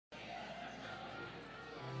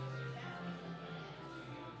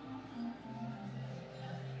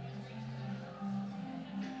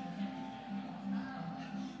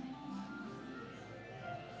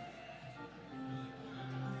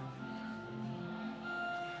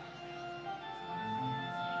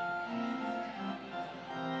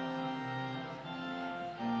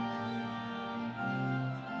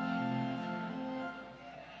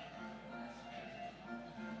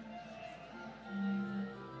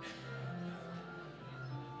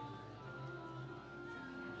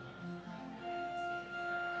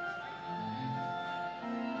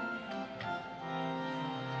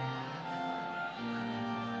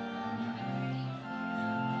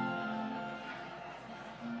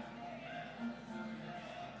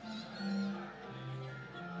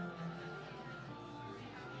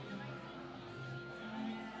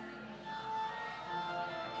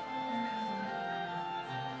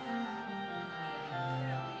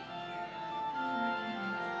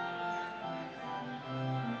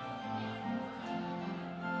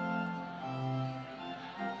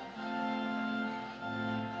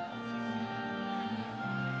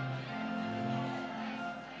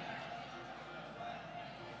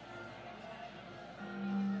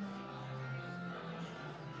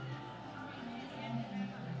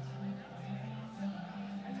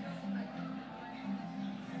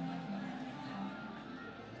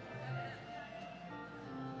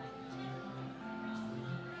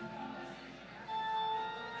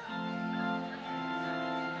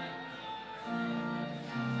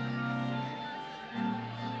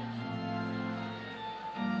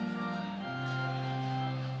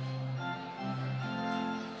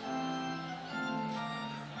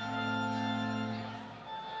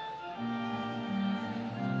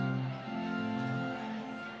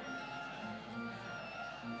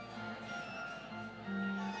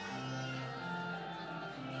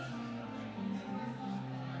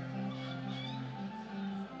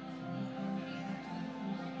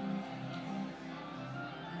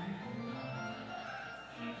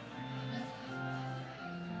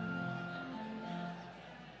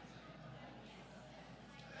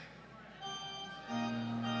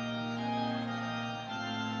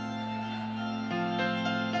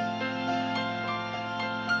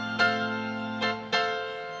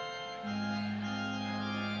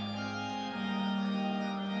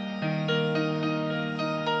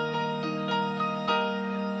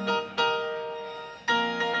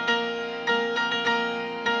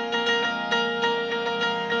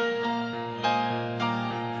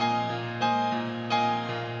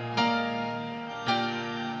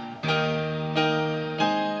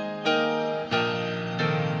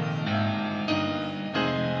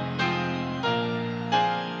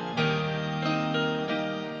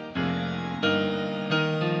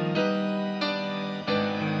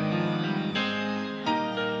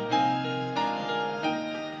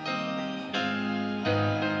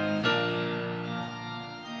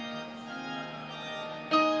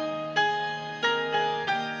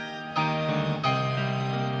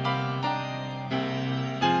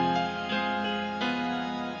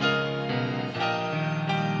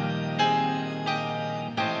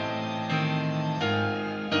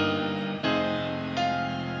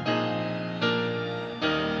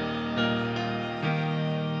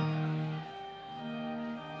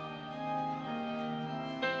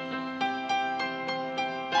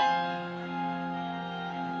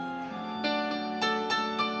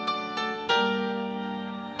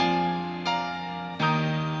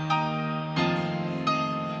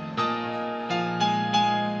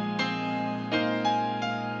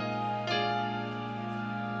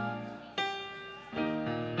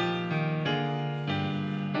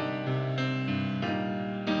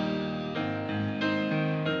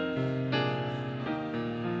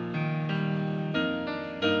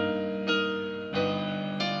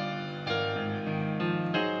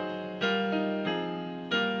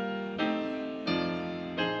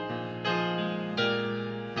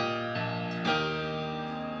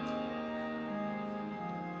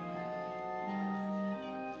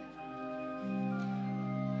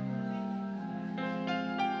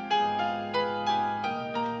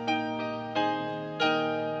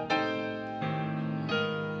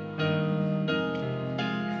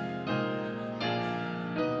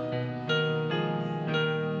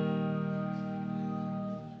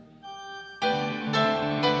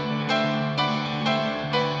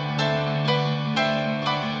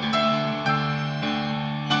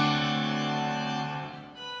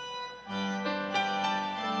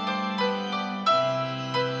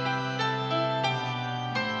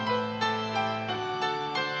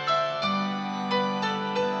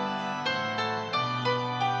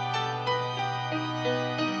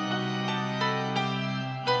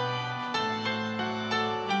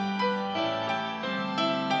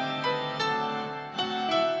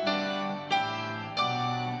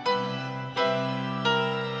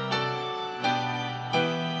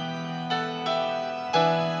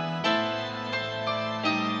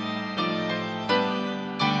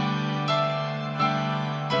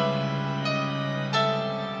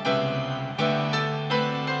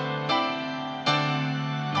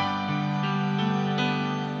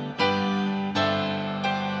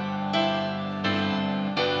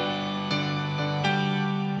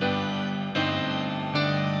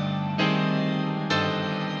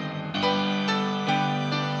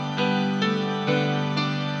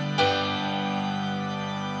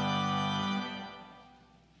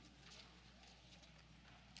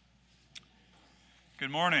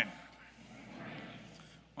Good morning.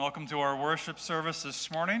 Welcome to our worship service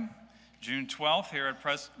this morning, June 12th, here at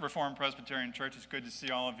Reformed Presbyterian Church. It's good to see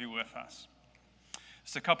all of you with us.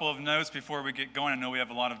 Just a couple of notes before we get going. I know we have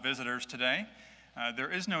a lot of visitors today.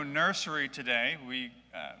 There is no nursery today.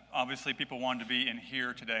 Obviously, people wanted to be in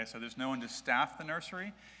here today, so there's no one to staff the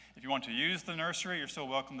nursery. If you want to use the nursery, you're still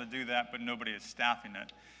welcome to do that, but nobody is staffing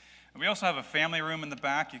it. And we also have a family room in the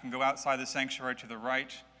back. You can go outside the sanctuary to the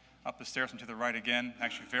right, up the stairs and to the right again.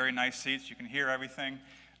 Actually, very nice seats. You can hear everything,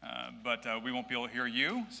 but we won't be able to hear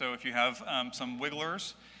you. So if you have some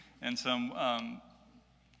wigglers and some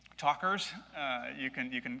talkers, you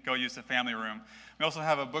can go use the family room. We also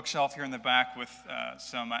have a bookshelf here in the back with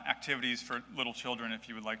some activities for little children if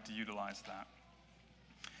you would like to utilize that.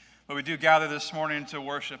 But we do gather this morning to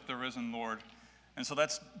worship the risen Lord. And so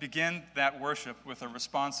let's begin that worship with a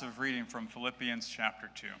responsive reading from Philippians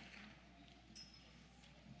chapter 2.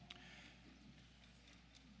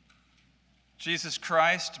 Jesus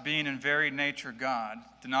Christ, being in very nature God,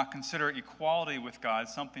 did not consider equality with God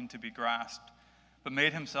something to be grasped, but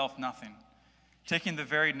made himself nothing, taking the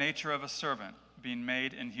very nature of a servant, being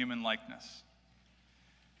made in human likeness.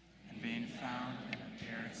 And being found in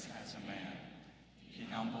appearance as a man, he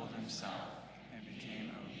humbled himself and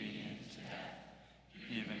became obedient to death,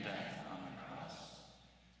 even death on the cross.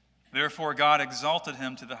 Therefore God exalted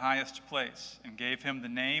him to the highest place and gave him the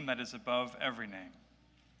name that is above every name,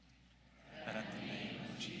 that at the name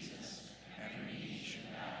of Jesus every knee should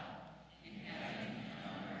bow, in heaven and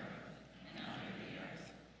on earth and under the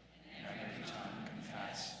earth, and every tongue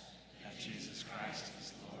confess that Jesus Christ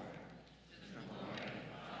is Lord, to the glory of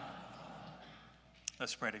God the Father.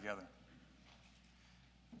 Let's pray together.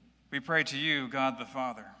 We pray to you, God the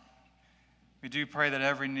Father. We do pray that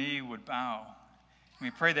every knee would bow. And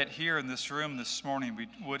we pray that here in this room this morning we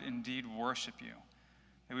would indeed worship you,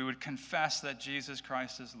 that we would confess that Jesus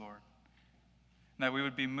Christ is Lord, that we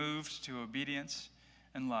would be moved to obedience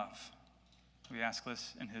and love. We ask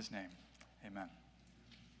this in his name. Amen.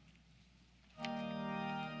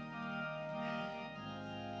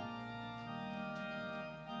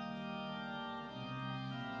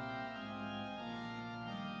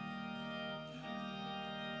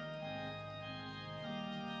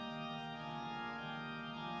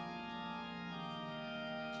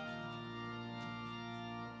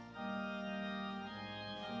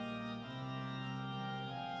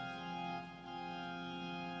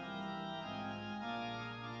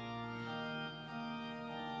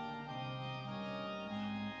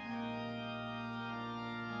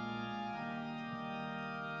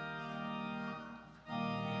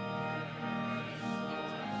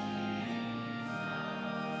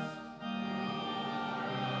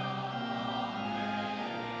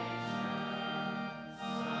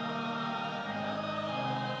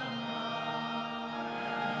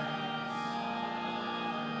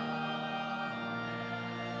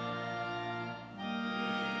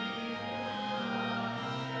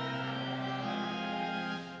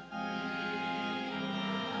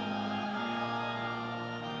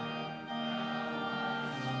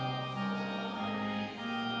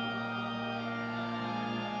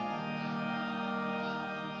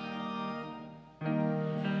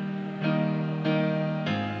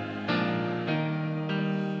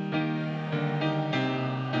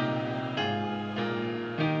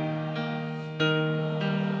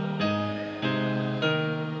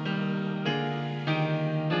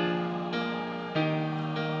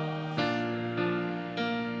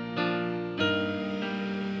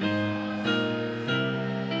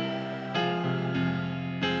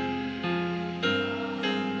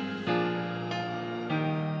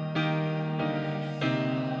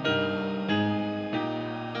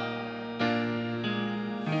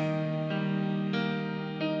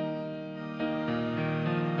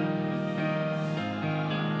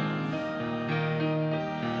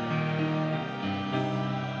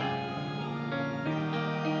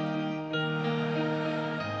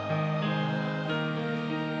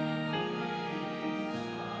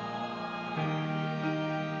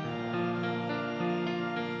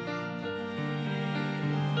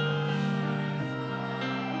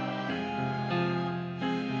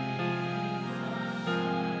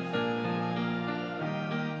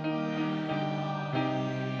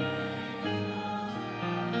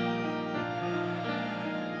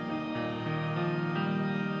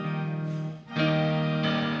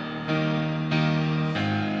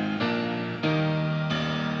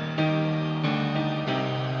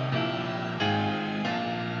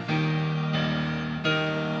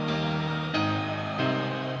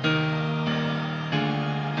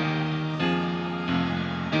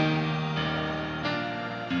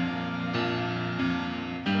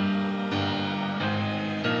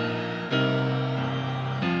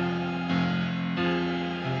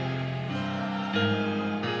 Amen.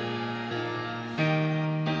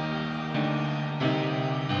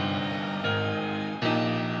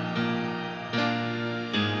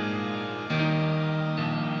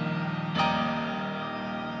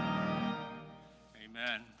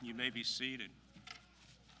 You may be seated.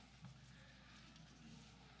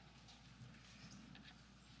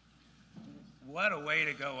 What a way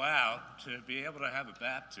to go out to be able to have a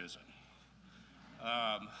baptism.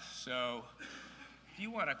 So if you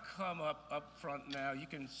want to come up front now, you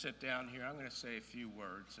can sit down here. I'm going to say a few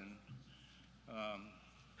words.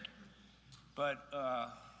 But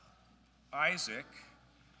Isaac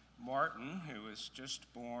Martin, who was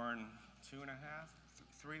just born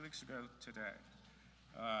 3 weeks ago today,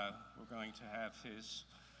 we're going to have his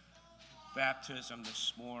baptism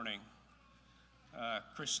this morning.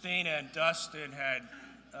 Christina and Dustin had,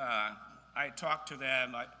 I talked to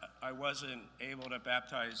them. I wasn't able to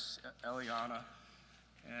baptize Eliana,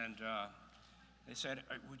 and they said,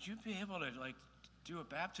 would you be able to do a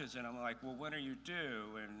baptism? I'm like, well, when are you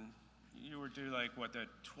due? And you were due what, the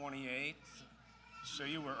 28th? So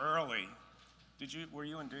you were early. Were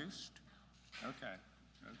you induced? Okay.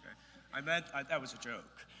 I meant, that was a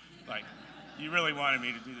joke. You really wanted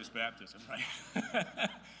me to do this baptism, right?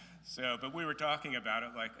 So, but we were talking about it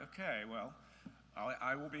okay, well,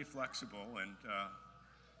 I will be flexible, and,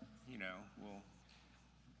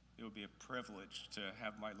 it will be a privilege to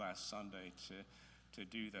have my last Sunday to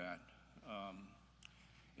do that.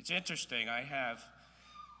 It's interesting,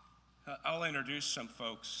 I'll introduce some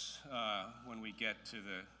folks when we get to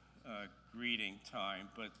the greeting time,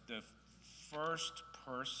 but the first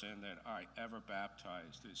person that I ever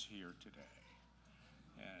baptized is here today,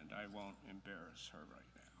 and I won't embarrass her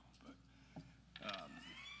right now, but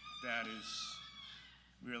that is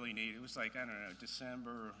really neat. It was I don't know,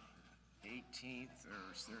 December 18th,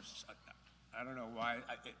 or there's, I don't know why,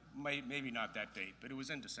 maybe not that date, but it was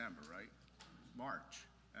in December, right? March.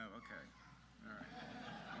 Oh, okay. All right.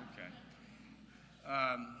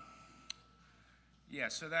 Okay. Yeah,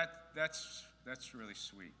 so that's really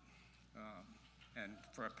sweet. And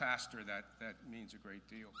for a pastor, that means a great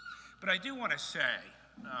deal. But I do want to say,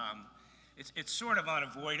 it's sort of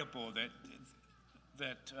unavoidable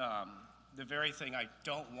that the very thing I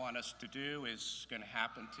don't want us to do is going to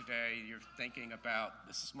happen today. You're thinking about,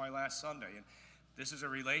 this is my last Sunday, and this is a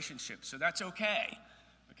relationship, so that's okay.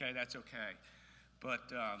 Okay, that's okay.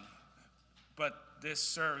 But this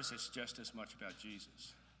service is just as much about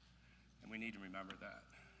Jesus, and we need to remember that.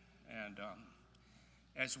 And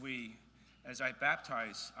as I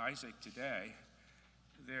baptize Isaac today,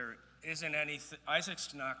 there isn't anything,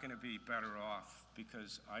 Isaac's not going to be better off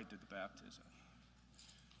because I did the baptism.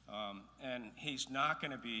 And he's not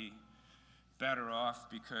going to be better off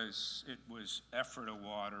because it was Ephrata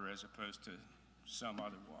water as opposed to some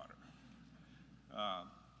other water.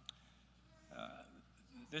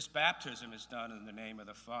 This baptism is done in the name of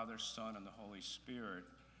the Father, Son, and the Holy Spirit.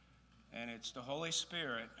 And it's the Holy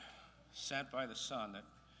Spirit sent by the Son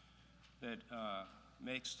that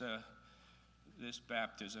makes this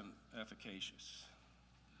baptism efficacious.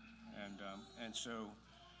 And so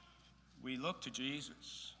we look to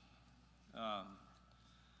Jesus.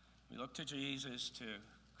 We look to Jesus to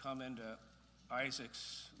come into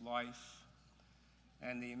Isaac's life.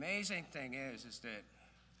 And the amazing thing is that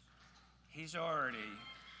he's already,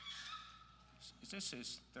 is this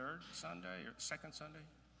his third Sunday or second Sunday?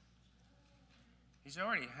 He's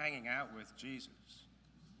already hanging out with Jesus.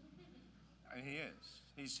 I mean, he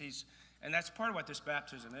is. He's, and that's part of what this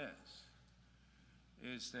baptism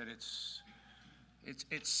is that it's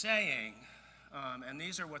saying, and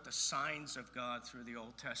these are what the signs of God through the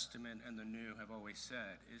Old Testament and the New have always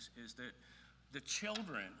said, is that the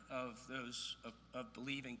children of those of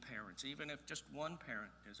believing parents, even if just one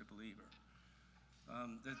parent is a believer,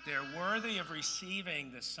 that they're worthy of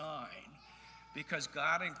receiving the sign because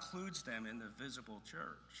God includes them in the visible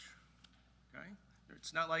church. Okay?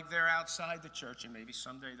 It's not like they're outside the church and maybe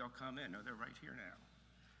someday they'll come in. No, they're right here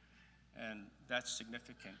now. And that's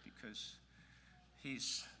significant because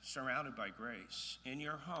he's surrounded by grace in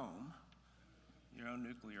your home, your own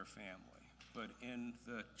nuclear family, but in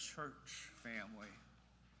the church family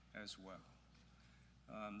as well.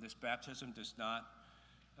 This baptism does not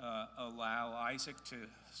allow Isaac to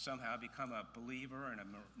somehow become a believer in a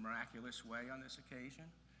miraculous way on this occasion.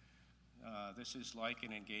 This is like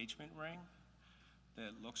an engagement ring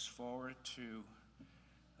that looks forward to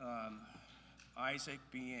Isaac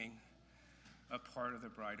being a part of the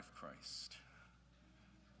bride of Christ.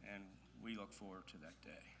 And we look forward to that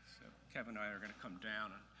day. So Kevin and I are going to come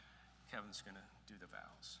down, and Kevin's going to do the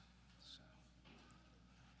vows. So.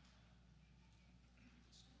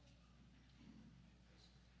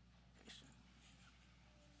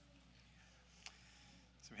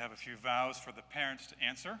 So we have a few vows for the parents to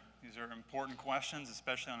answer. These are important questions,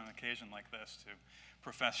 especially on an occasion like this, to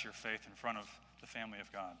profess your faith in front of the family of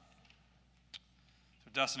God.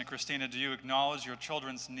 So Dustin and Christina, do you acknowledge your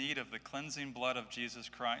children's need of the cleansing blood of Jesus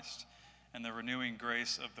Christ and the renewing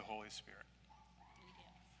grace of the Holy Spirit?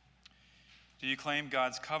 Do you claim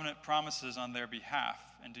God's covenant promises on their behalf,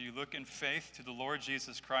 and do you look in faith to the Lord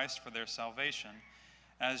Jesus Christ for their salvation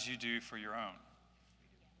as you do for your own?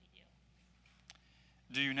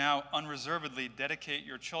 Do you now unreservedly dedicate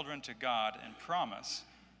your children to God and promise,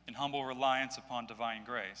 in humble reliance upon divine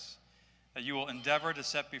grace, that you will endeavor to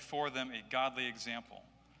set before them a godly example,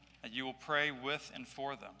 that you will pray with and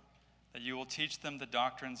for them, that you will teach them the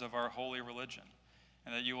doctrines of our holy religion,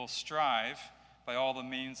 and that you will strive by all the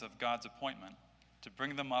means of God's appointment to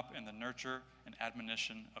bring them up in the nurture and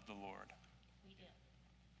admonition of the Lord? We do.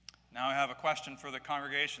 Now I have a question for the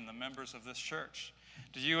congregation, the members of this church.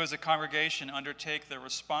 Do you as a congregation undertake the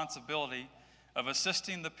responsibility of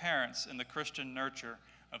assisting the parents in the Christian nurture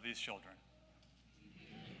of these children?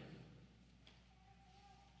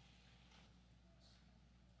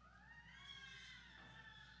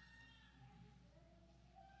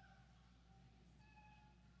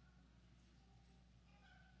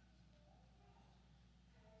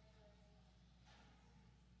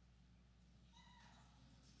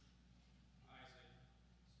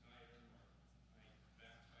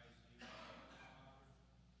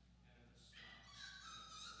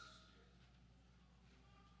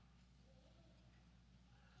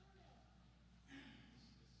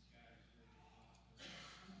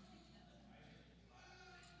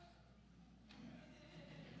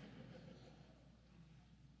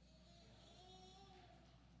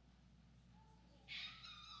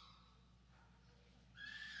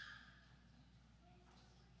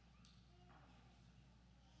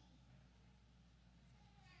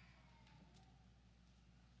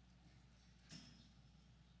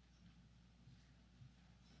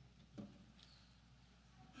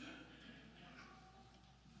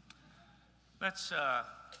 Let's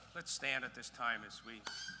stand at this time as we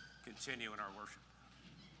continue in our worship.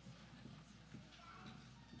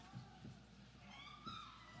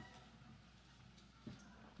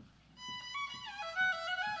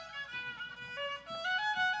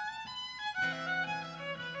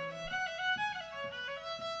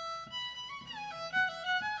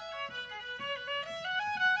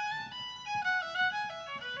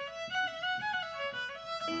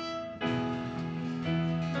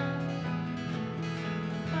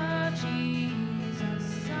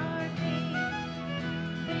 Jesus, our King.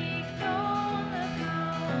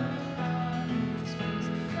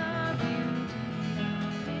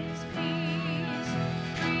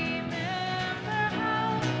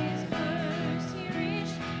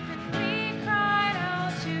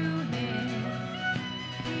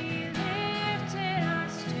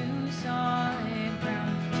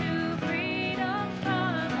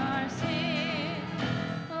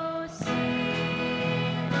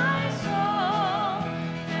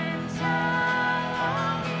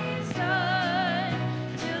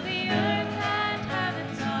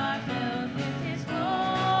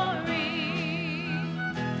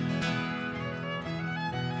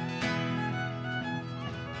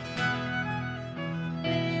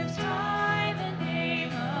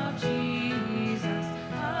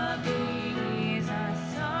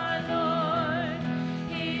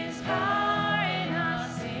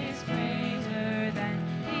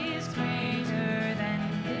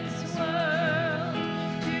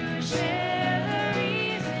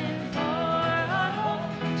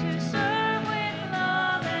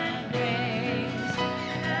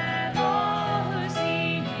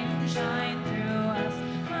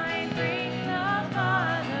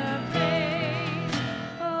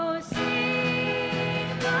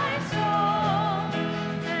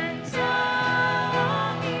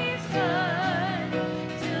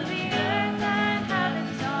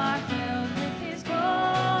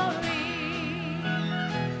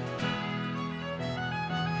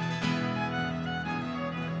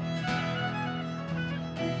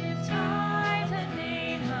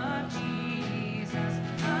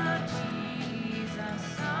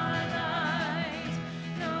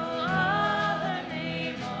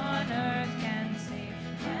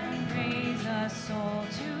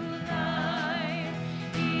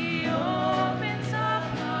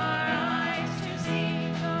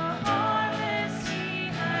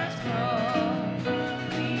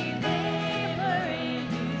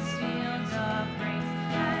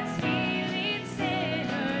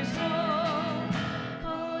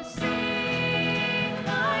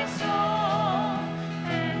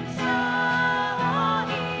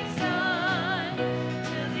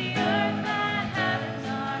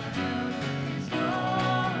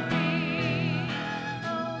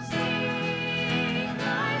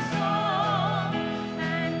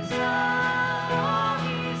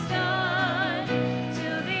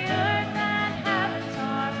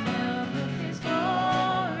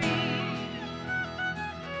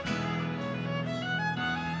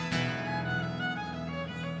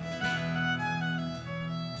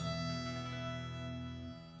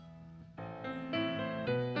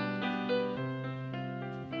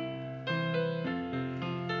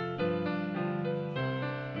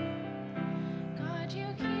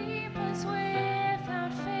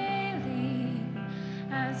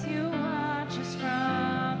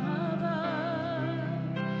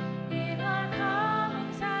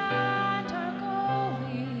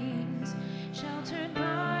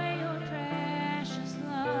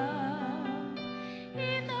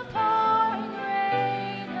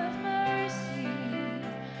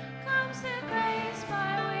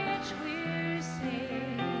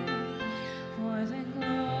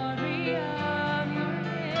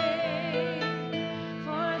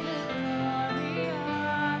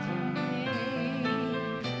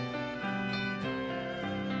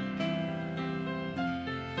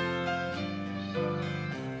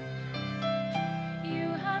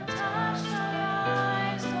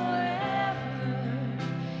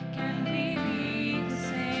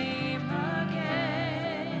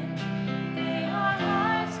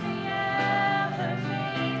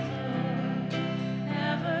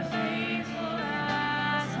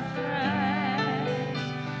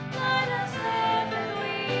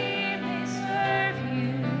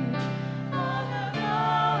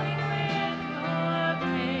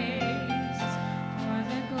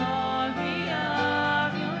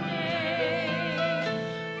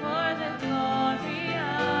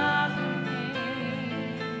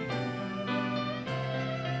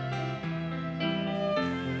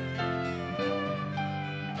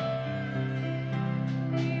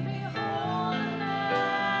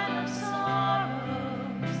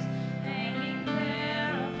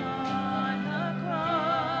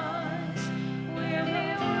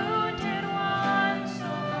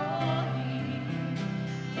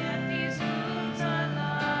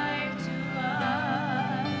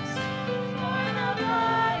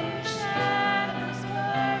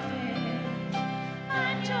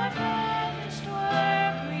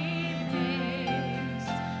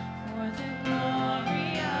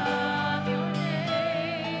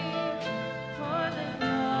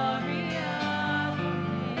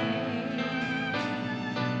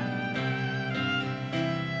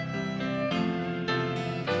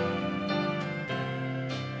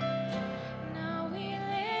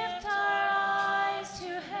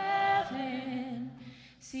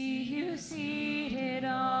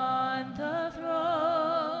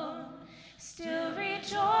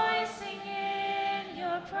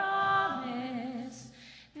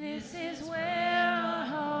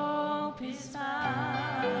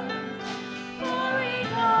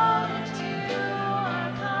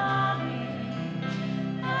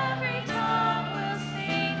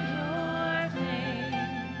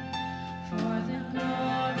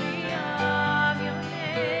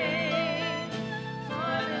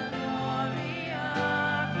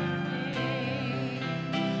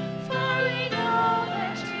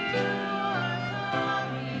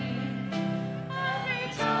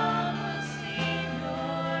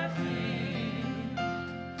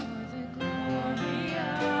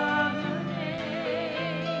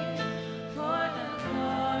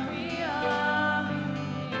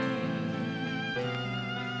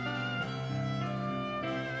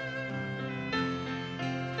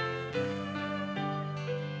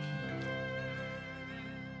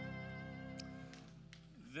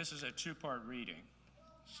 this is a two-part reading.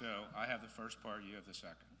 So I have the first part, you have the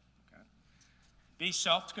second. Okay? Be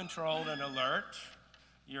self-controlled and alert.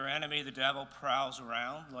 Your enemy, the devil, prowls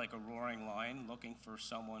around like a roaring lion looking for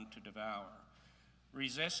someone to devour.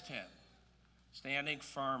 Resist him, standing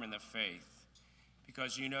firm in the faith,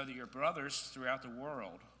 because you know that your brothers throughout the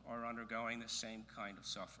world are undergoing the same kind of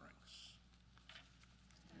sufferings.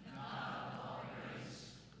 And God of all grace,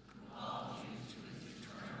 who called you to his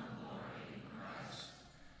eternal glory in Christ,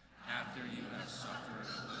 after you have suffered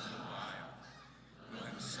a little while, will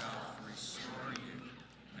himself restore you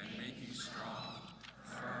and make you strong,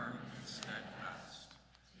 firm and steadfast.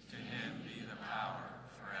 To him be the power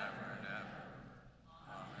forever and ever.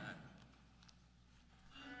 Amen.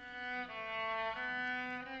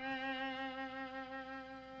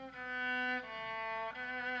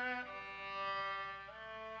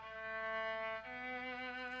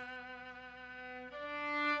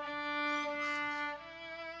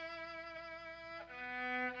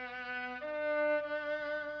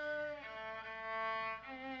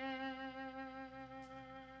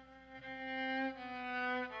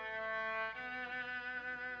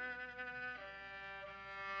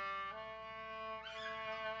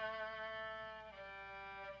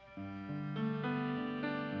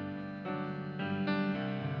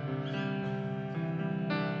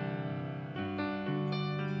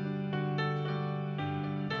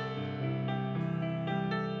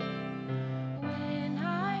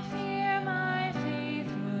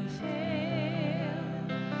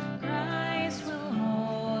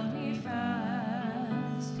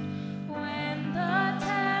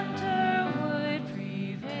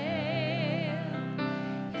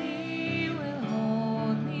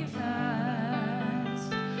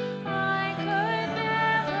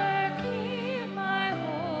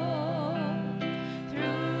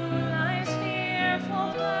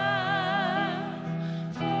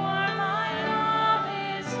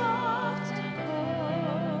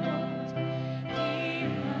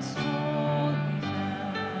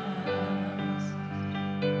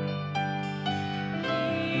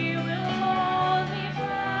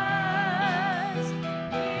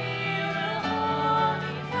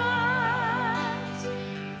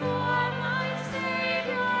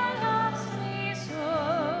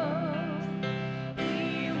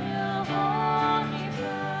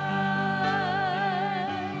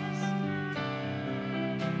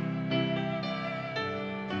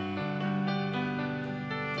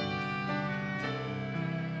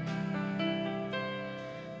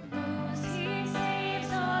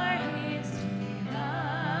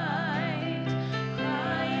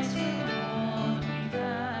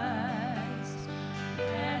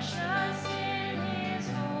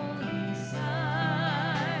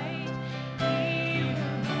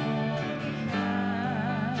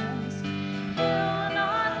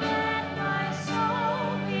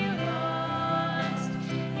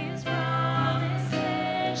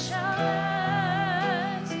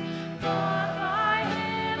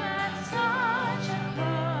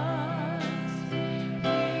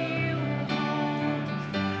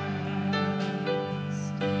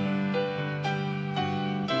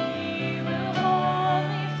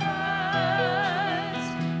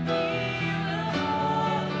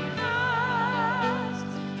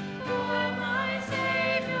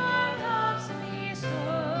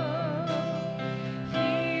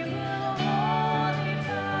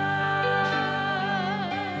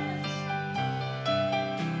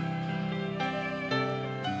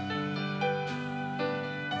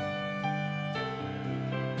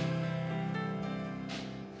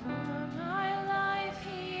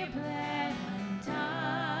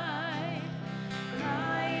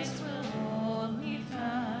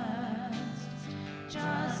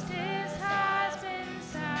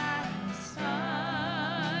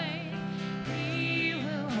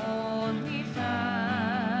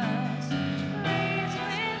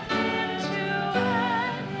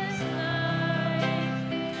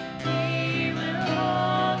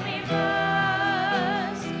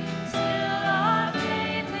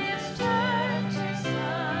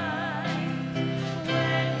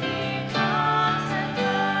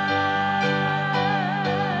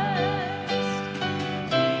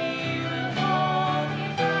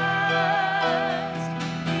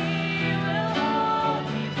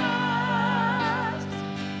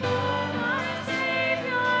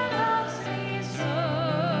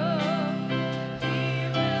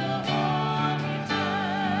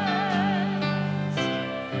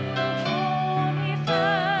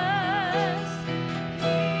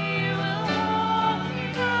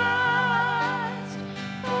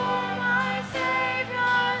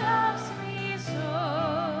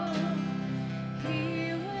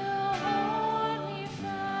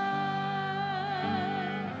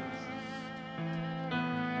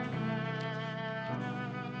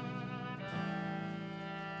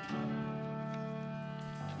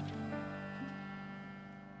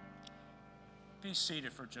 be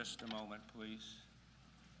seated for just a moment, please.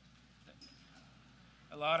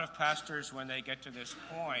 A lot of pastors, when they get to this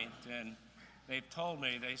point, and they've told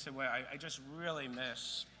me, they say, well, I just really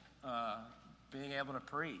miss being able to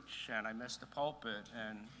preach, and I miss the pulpit.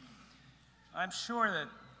 And I'm sure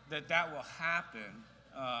that will happen.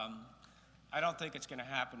 I don't think it's going to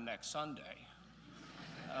happen next Sunday.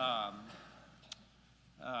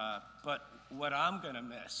 But what I'm going to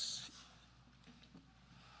miss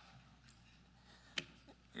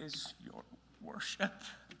is your worship.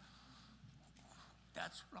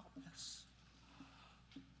 That's what I'll miss.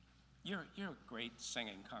 You're a great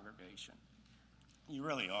singing congregation. You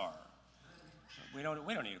really are. We don't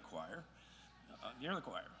need a choir. You're the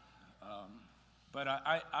choir. But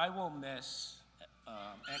I will miss,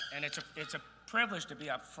 and it's a privilege to be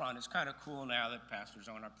up front. It's kind of cool now that pastors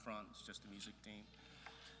aren't up front. It's just a music team.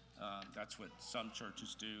 That's what some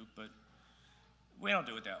churches do, but we don't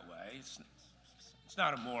do it that way. It's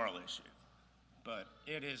not a moral issue, but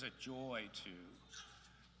it is a joy to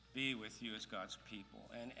be with you as God's people.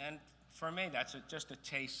 And for me, that's just a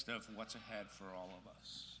taste of what's ahead for all of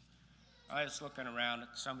us. I was looking around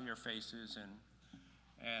at some of your faces,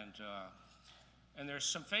 and there's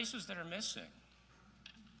some faces that are missing.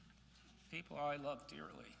 People I love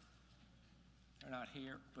dearly. They're not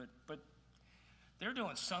here, but they're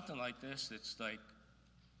doing something like this that's like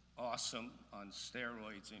awesome on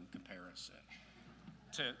steroids in comparison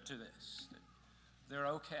to this. They're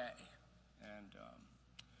okay. And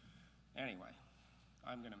anyway,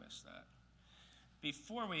 I'm going to miss that.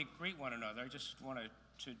 Before we greet one another, I just wanted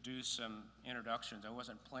to do some introductions. I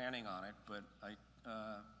wasn't planning on it, but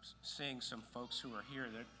seeing some folks who are here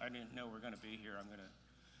that I didn't know were going to be here, I'm going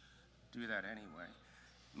to do that anyway.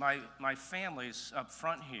 My family's up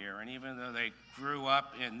front here, and even though they grew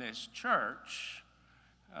up in this church,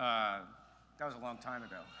 that was a long time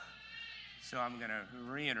ago. So I'm going to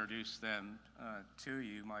reintroduce them to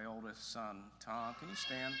you. My oldest son, Tom. Can you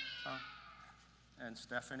stand, Tom? And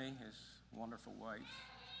Stephanie, his wonderful wife.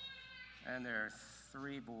 And their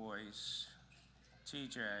 3 boys,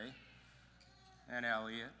 TJ and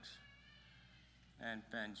Elliot and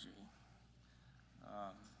Benji.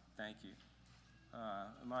 Thank you.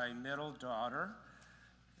 My middle daughter,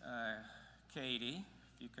 Katie,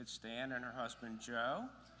 if you could stand, and her husband, Joe.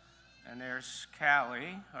 And there's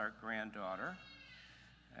Callie, our granddaughter.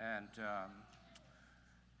 And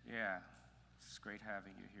yeah, it's great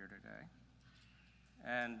having you here today.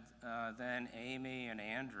 And then Amy and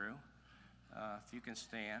Andrew, if you can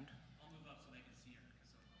stand. I'll move up so they can see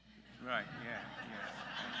her. Right, yeah.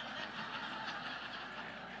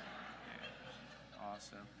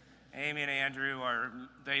 Awesome. Amy and Andrew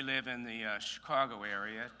they live in the Chicago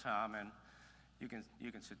area, Tom, and you can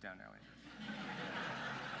sit down now, Andrew.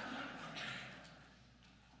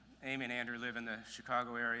 Amy and Andrew live in the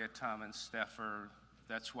Chicago area. Tom and Steph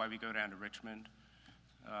that's why we go down to Richmond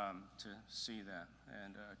to see that.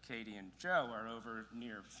 And Katie and Joe are over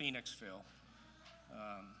near Phoenixville.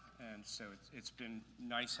 And so it's been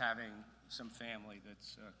nice having some family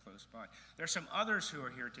that's close by. There's some others who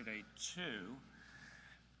are here today, too.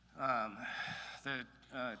 The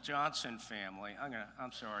Johnson family,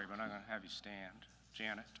 I'm sorry, but I'm going to have you stand.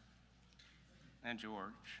 Janet and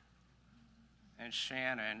George and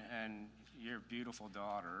Shannon and your beautiful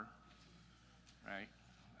daughter, right?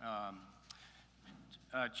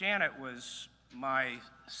 Janet was my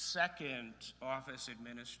second office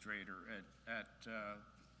administrator at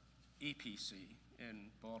EPC in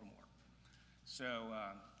Baltimore. So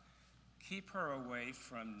keep her away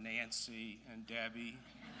from Nancy and Debbie.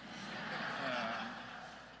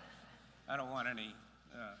 I don't want any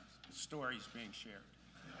stories being shared.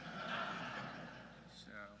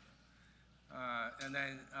 And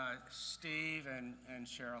then Steve and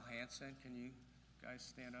Cheryl Hansen, can you guys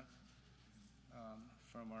stand up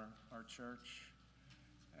from our church?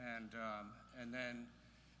 And then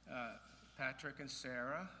Patrick and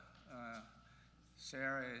Sarah.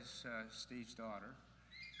 Sarah is Steve's daughter.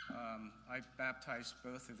 I baptized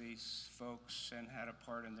both of these folks and had a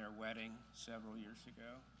part in their wedding several years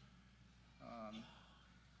ago.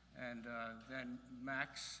 And then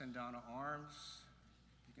Max and Donna Arms,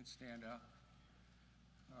 you can stand up.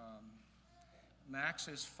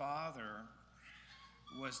 Max's father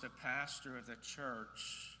was the pastor of the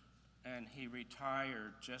church, and he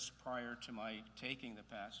retired just prior to my taking the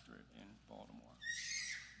pastorate in Baltimore.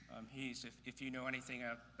 If you know anything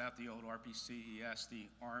about the old RPCES, the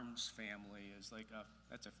Arms family is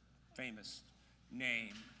that's a famous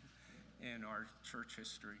name in our church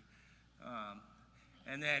history.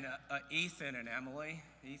 And then Ethan and Emily.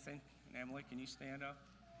 Ethan and Emily, can you stand up?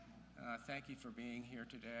 Thank you for being here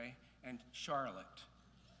today. and Charlotte.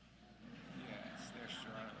 Yes, there's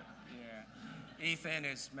Charlotte. Yeah. Ethan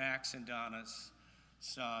is Max and Donna's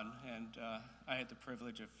son, and I had the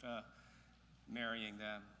privilege of marrying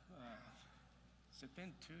them. Has it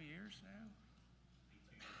been 2 years now?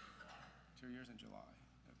 2 years in July.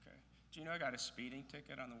 Okay. Do you know I got a speeding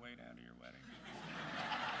ticket on the way down to your wedding?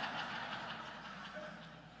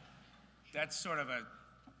 That's sort of a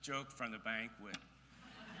joke from the banquet.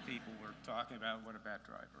 People were talking about what a bad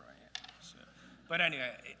driver I am. So, but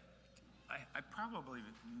anyway, I probably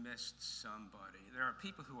missed somebody. There are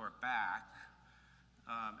people who are back,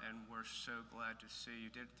 and we're so glad to see you.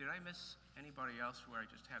 Did I miss anybody else where I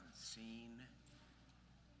just haven't seen?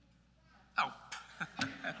 Oh,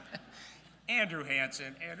 Andrew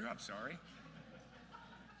Hansen. Andrew, I'm sorry.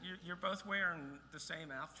 You're both wearing the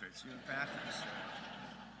same outfits, you and Patrick. So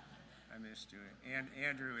I missed you. And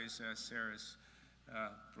Andrew is Sarah's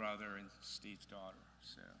brother and Steve's daughter.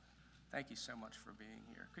 So thank you so much for being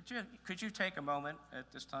here. Could you take a moment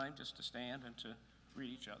at this time just to stand and to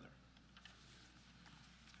greet each other?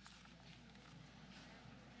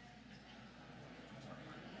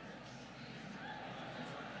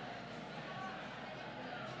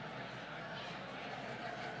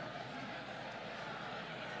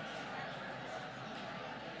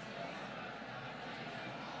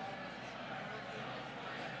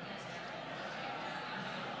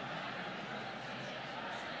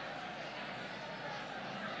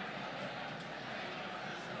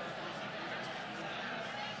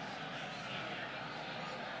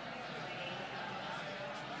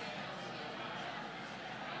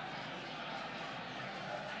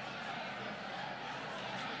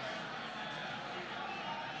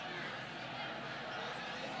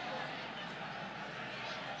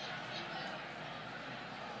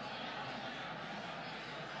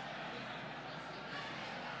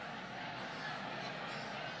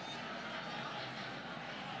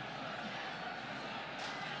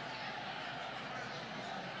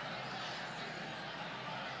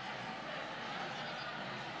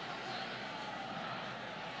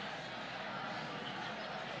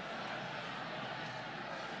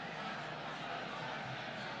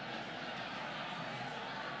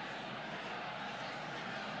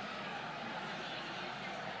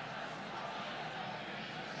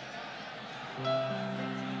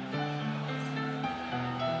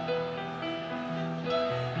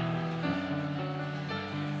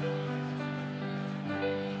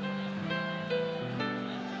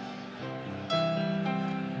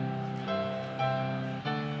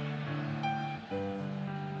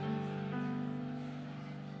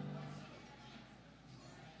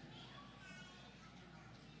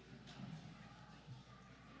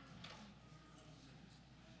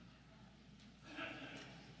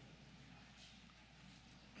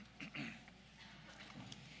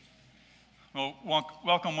 Well,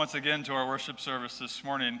 welcome once again to our worship service this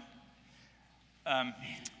morning. Tom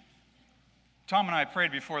and I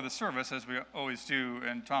prayed before the service, as we always do,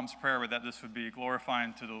 and Tom's prayer was that this would be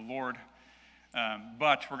glorifying to the Lord.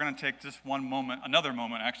 But we're going to take just another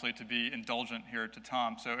moment actually, to be indulgent here to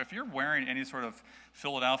Tom. So if you're wearing any sort of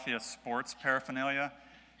Philadelphia sports paraphernalia,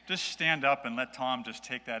 just stand up and let Tom just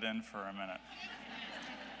take that in for a minute.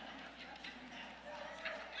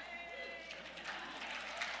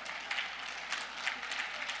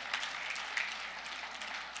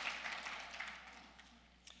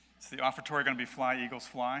 Is the offertory going to be Fly, Eagles,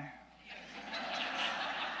 Fly?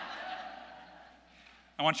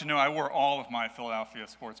 I want you to know I wore all of my Philadelphia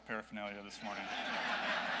sports paraphernalia this morning.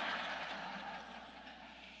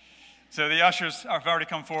 So the ushers have already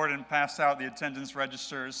come forward and passed out the attendance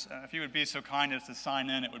registers. If you would be so kind as to sign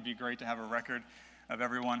in, it would be great to have a record of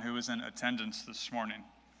everyone who is in attendance this morning.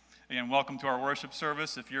 Again, welcome to our worship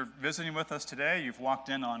service. If you're visiting with us today, you've walked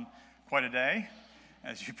in on quite a day,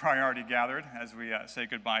 as you probably already gathered, as we say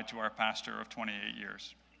goodbye to our pastor of 28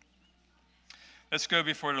 years. Let's go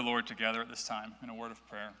before the Lord together at this time in a word of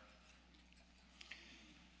prayer.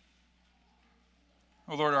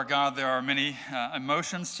 Oh Lord our God, there are many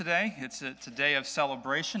emotions today. It's a day of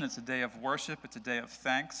celebration. It's a day of worship. It's a day of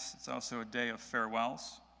thanks. It's also a day of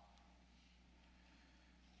farewells.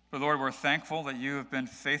 But Lord, we're thankful that you have been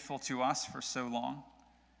faithful to us for so long.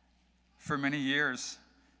 For many years,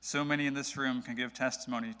 so many in this room can give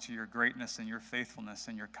testimony to your greatness and your faithfulness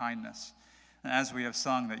and your kindness. And as we have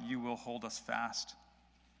sung, that you will hold us fast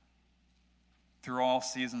through all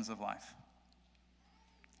seasons of life.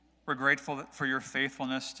 We're grateful for your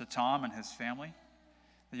faithfulness to Tom and his family,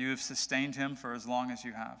 that you have sustained him for as long as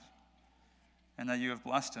you have, and that you have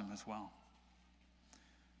blessed him as well.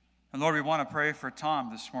 And Lord, we want to pray for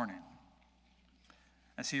Tom this morning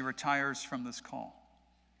as he retires from this call.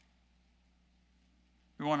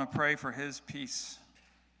 We want to pray for his peace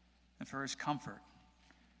and for his comfort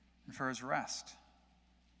and for his rest.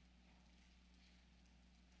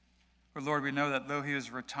 But Lord, we know that though he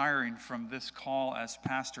is retiring from this call as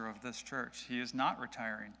pastor of this church, he is not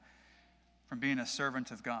retiring from being a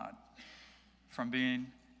servant of God, from being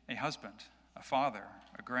a husband, a father,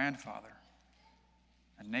 a grandfather,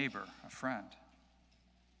 a neighbor, a friend.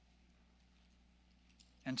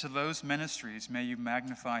 And to those ministries, may you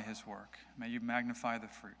magnify his work. May you magnify the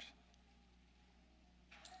fruit.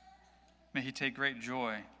 May he take great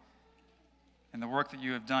joy in the work that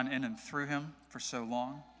you have done in and through him for so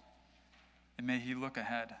long. And may he look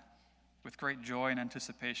ahead with great joy and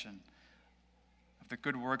anticipation of the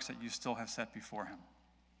good works that you still have set before him.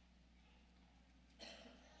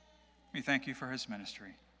 We thank you for his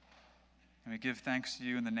ministry. And we give thanks to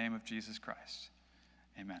you in the name of Jesus Christ.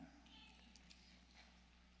 Amen.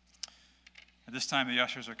 At this time, the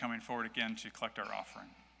ushers are coming forward again to collect our offering.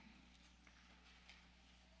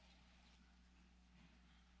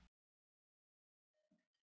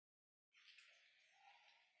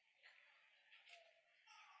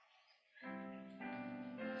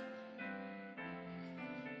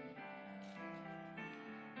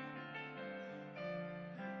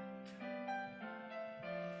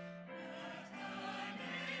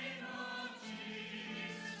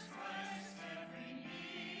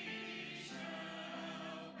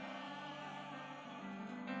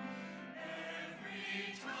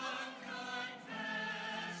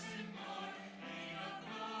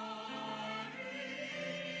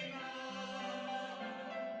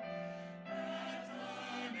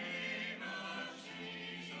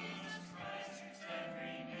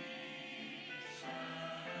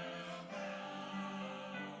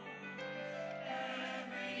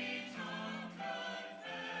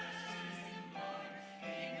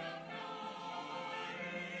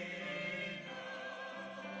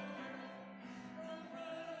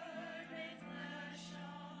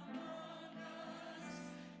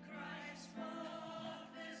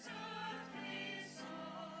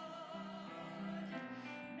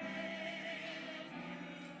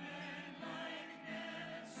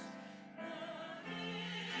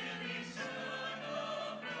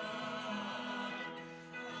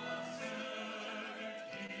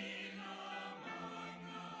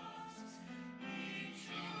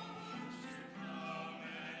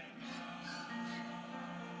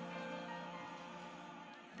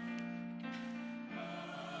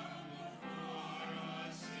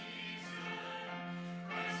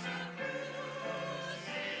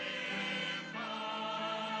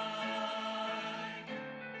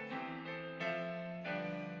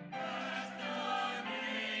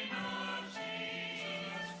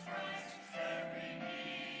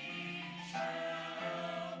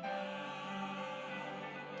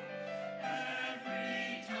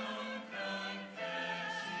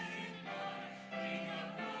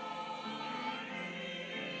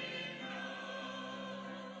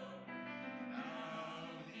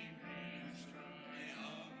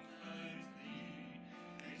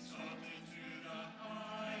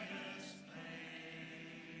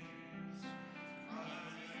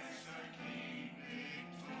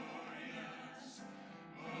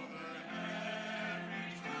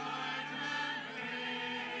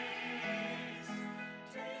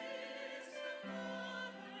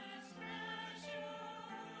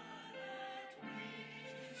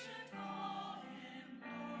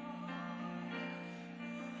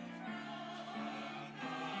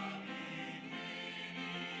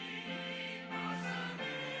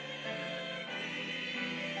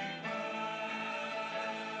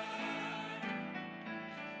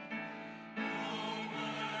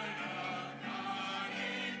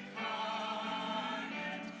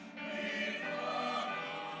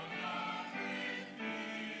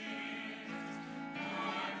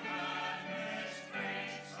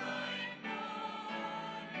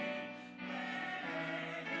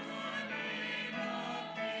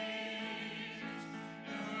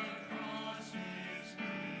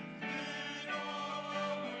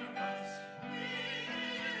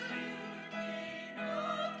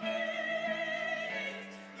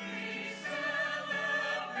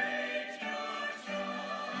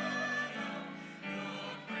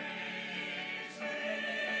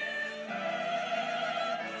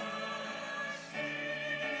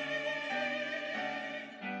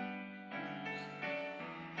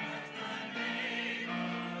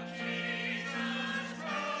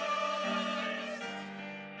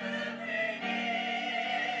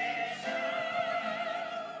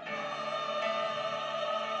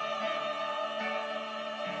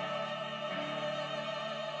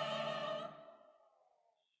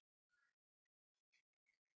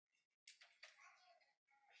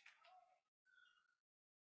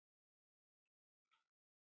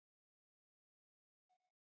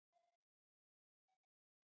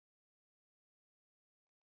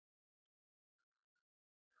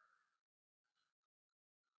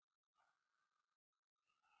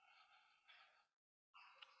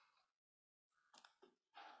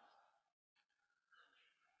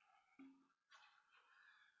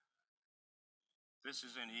 This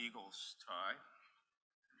is an Eagles tie.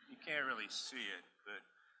 You can't really see it, but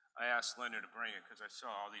I asked Linda to bring it because I saw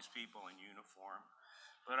all these people in uniform.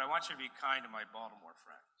 But I want you to be kind to my Baltimore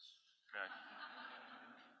friends, okay?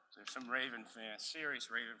 There's some Raven fans, serious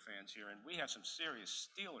Raven fans here, and we have some serious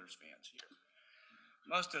Steelers fans here.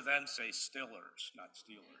 Most of them say Stillers, not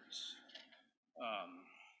Steelers.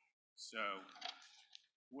 So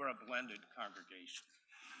we're a blended congregation.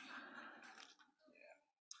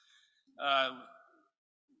 Yeah.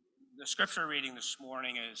 The scripture reading this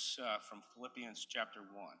morning is from Philippians chapter 1.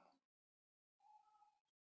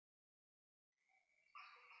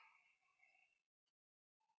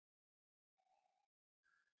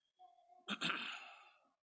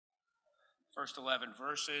 First 11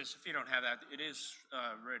 verses. If you don't have that, it is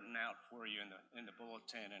written out for you in the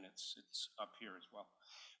bulletin, and it's up here as well.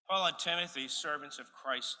 Paul and Timothy, servants of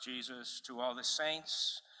Christ Jesus, to all the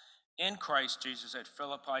saints in Christ Jesus at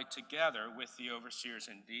Philippi, together with the overseers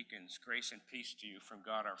and deacons, grace and peace to you from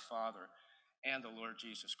God our Father and the Lord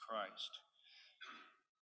Jesus Christ.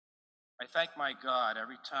 I thank my God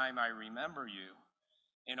every time I remember you.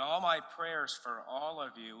 In all my prayers for all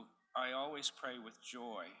of you, I always pray with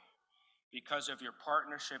joy because of your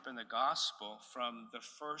partnership in the gospel from the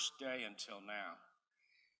first day until now,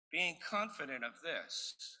 being confident of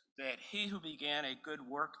this, that he who began a good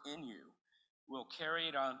work in you will carry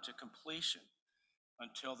it on to completion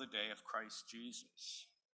until the day of Christ Jesus.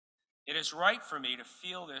 It is right for me to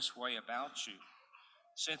feel this way about you,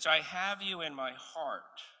 since I have you in my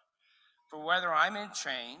heart. For whether I'm in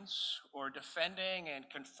chains or defending and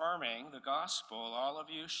confirming the gospel, all of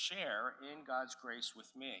you share in God's grace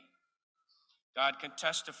with me. God can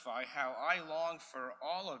testify how I long for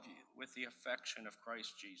all of you with the affection of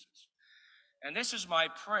Christ Jesus. And this is my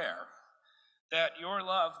prayer, that your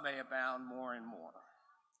love may abound more and more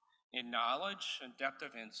in knowledge and depth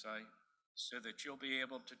of insight, so that you'll be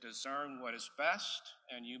able to discern what is best,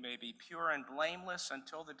 and you may be pure and blameless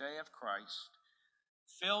until the day of Christ,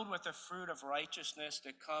 filled with the fruit of righteousness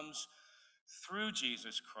that comes through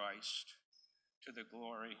Jesus Christ to the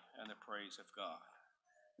glory and the praise of God.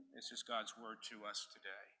 This is God's word to us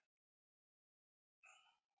today.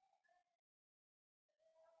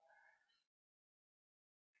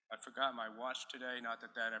 I forgot my watch today, not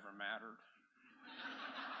that that ever mattered.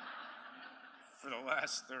 For the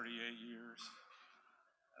last 38 years.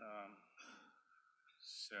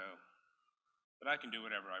 But I can do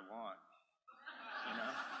whatever I want, you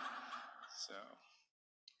know?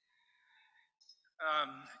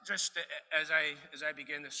 Just as I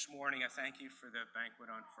begin this morning, I thank you for the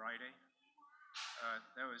banquet on Friday.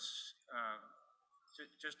 That was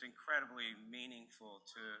just incredibly meaningful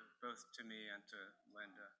to both to me and to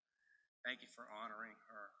Linda. Thank you for honoring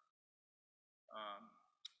her.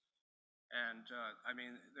 I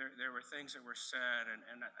mean, there were things that were said,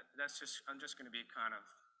 and I'm just going to be kind of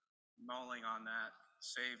mulling on that,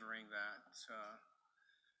 savoring that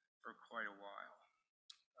for quite a while.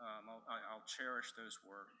 I'll cherish those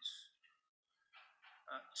words.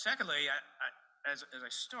 Secondly, as I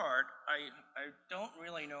start, I don't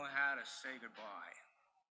really know how to say goodbye.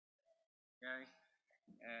 Okay,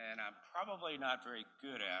 and I'm probably not very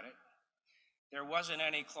good at it. There wasn't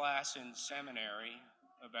any class in seminary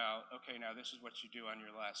about, okay, now this is what you do on your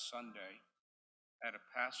last Sunday at a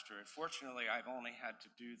pastorate. Fortunately, I've only had to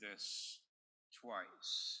do this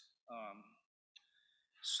twice.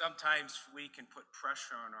 Sometimes we can put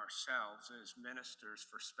pressure on ourselves as ministers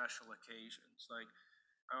for special occasions. Like,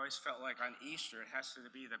 I always felt like on Easter, it has to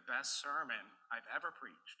be the best sermon I've ever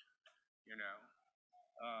preached, you know?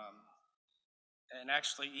 And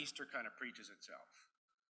actually, Easter kind of preaches itself.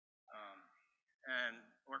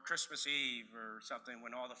 Or Christmas Eve or something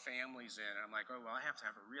when all the family's in. I'm like, oh, well, I have to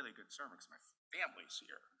have a really good sermon because my family's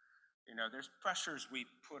here. You know, there's pressures we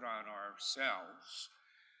put on ourselves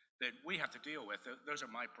that we have to deal with. Those are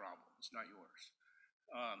my problems, not yours.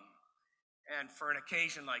 And for an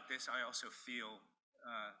occasion like this, I also feel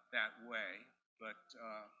that way. But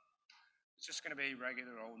it's just going to be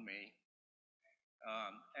regular old me.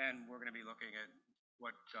 And we're going to be looking at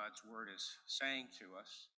what God's word is saying to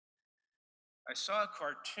us. I saw a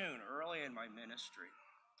cartoon early in my ministry.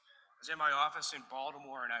 I was in my office in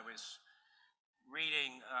Baltimore, and I was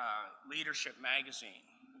reading Leadership Magazine,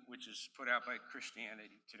 which is put out by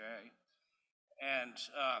Christianity Today. And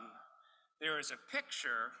there is a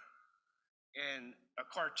picture in a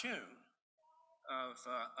cartoon of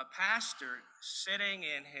a pastor sitting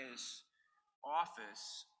in his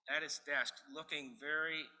office at his desk looking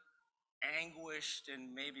very anguished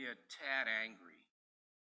and maybe a tad angry.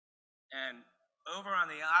 And over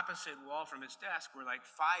on the opposite wall from his desk were like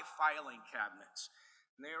 5 filing cabinets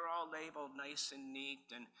And they were all labeled nice and neat,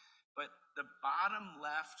 but the bottom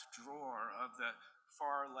left drawer of the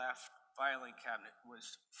far left filing cabinet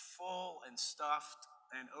was full and stuffed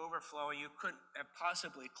and overflowing. You couldn't have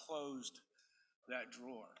possibly closed that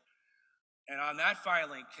drawer. And on that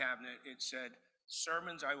filing cabinet, it said,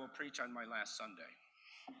 "Sermons I will preach on my last Sunday."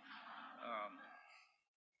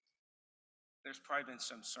 There's probably been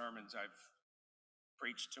some sermons I've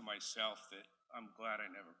preached to myself that I'm glad I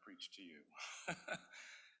never preached to you.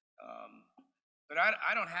 But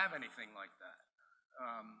I don't have anything like that.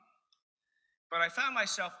 But I found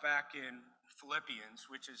myself back in Philippians,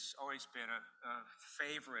 which has always been a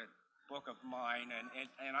favorite book of mine,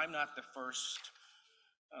 and I'm not the first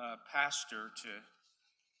pastor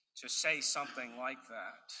to say something like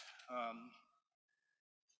that.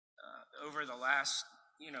 Over the last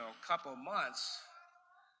couple months,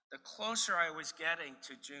 the closer I was getting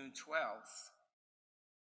to June 12th,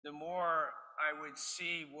 the more I would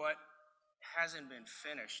see what hasn't been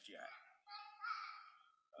finished yet,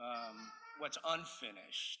 what's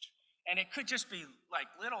unfinished. And it could just be like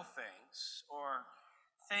little things or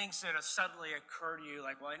things that have suddenly occur to you,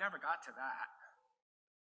 like, well, I never got to that.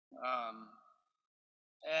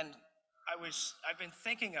 And I've been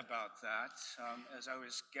thinking about that as I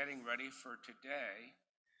was getting ready for today.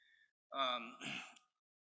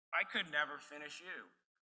 I could never finish you.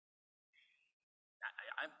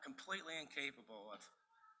 I'm completely incapable of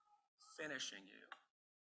finishing you.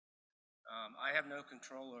 I have no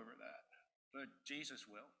control over that, but Jesus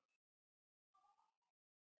will.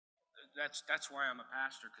 That's why I'm a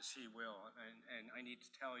pastor, because he will, and I need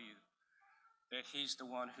to tell you that he's the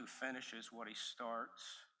one who finishes what he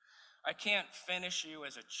starts. I can't finish you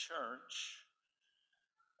as a church.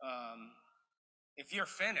 If you're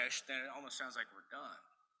finished, then it almost sounds like we're done,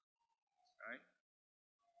 right?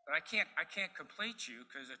 But I can't complete you,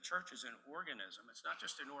 because a church is an organism. It's not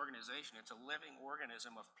just an organization, it's a living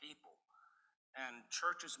organism of people. And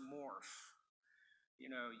churches morph.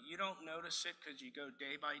 You don't notice it because you go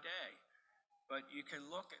day by day. But you can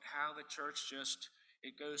look at how the church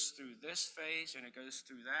it goes through this phase and it goes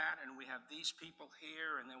through that, and we have these people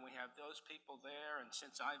here, and then we have those people there. And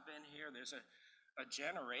since I've been here, there's a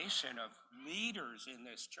generation of leaders in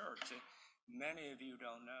this church that many of you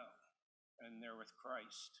don't know. And they're with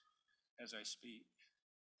Christ as I speak.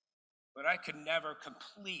 But I could never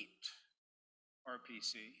complete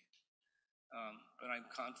RPC, but I'm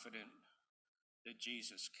confident that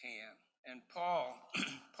Jesus can. And Paul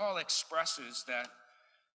expresses that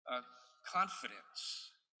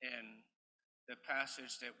confidence in the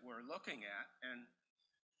passage that we're looking at. And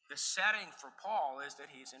the setting for Paul is that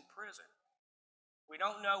he's in prison. We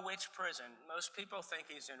don't know which prison. Most people think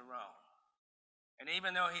he's in Rome. And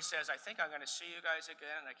even though he says, "I think I'm going to see you guys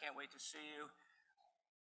again, and I can't wait to see you,"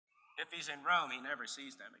 if he's in Rome, he never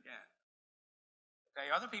sees them again.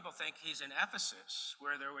 Okay, other people think he's in Ephesus,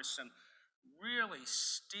 where there was some really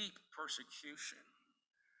steep persecution.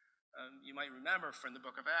 You might remember from the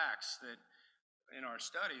book of Acts that in our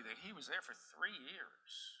study that he was there for 3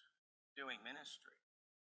 years doing ministry.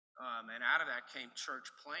 And out of that came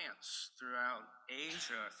church plants throughout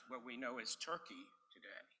Asia, what we know as Turkey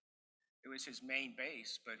today. It was his main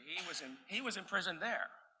base, but he was in prison there.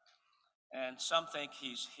 And some think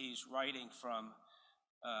he's writing from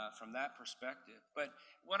that perspective. But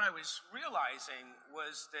what I was realizing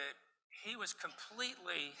was that he was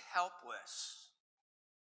completely helpless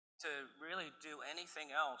to really do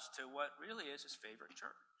anything else to what really is his favorite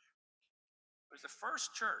church. It was the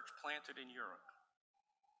first church planted in Europe.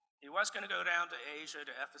 He was going to go down to Asia,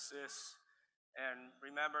 to Ephesus, and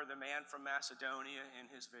remember the man from Macedonia in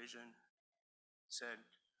his vision said,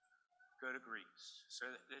 "Go to Greece." So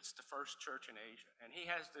it's the first church in Asia. And he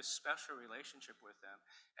has this special relationship with them.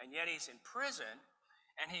 And yet he's in prison,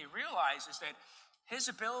 and he realizes that his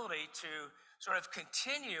ability to sort of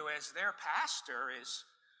continue as their pastor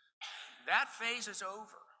that phase is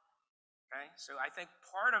over. Okay? So I think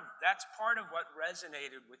that's part of what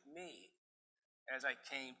resonated with me as I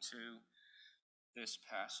came to this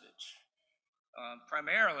passage.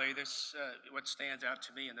 Primarily, what stands out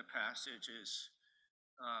to me in the passage is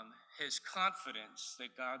his confidence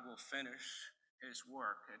that God will finish his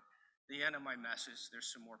work. At the end of my message,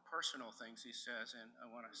 there's some more personal things he says, and I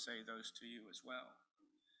want to say those to you as well.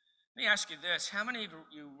 Let me ask you this. How many of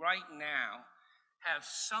you right now have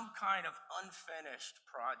some kind of unfinished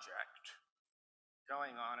project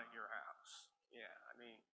going on at your house? Yeah, I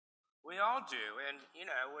mean, we all do. And,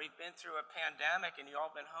 we've been through a pandemic, and you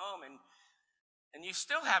all been home, and you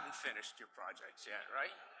still haven't finished your projects yet,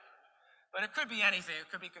 right? But it could be anything. It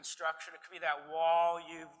could be construction. It could be that wall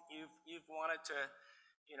you've wanted to,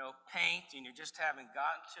 paint, and you just haven't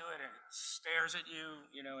gotten to it, and it stares at you,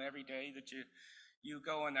 every day that you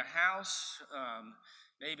go in the house.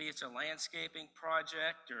 Maybe it's a landscaping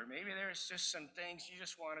project, or maybe there's just some things you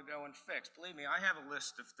just want to go and fix. Believe me, I have a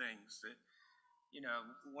list of things that,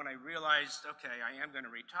 when I realized, okay, I am going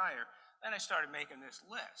to retire, then I started making this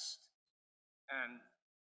list. And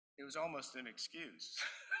it was almost an excuse.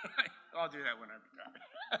 I'll do that when I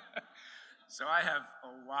retire. So I have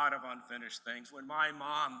a lot of unfinished things. When my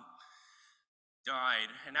mom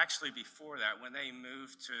died, and actually before that, when they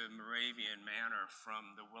moved to Moravian Manor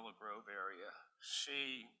from the Willow Grove area,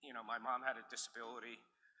 my mom had a disability.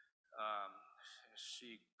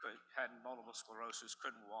 She had multiple sclerosis,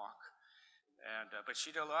 couldn't walk, but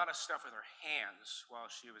she did a lot of stuff with her hands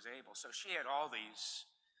while she was able. So she had all these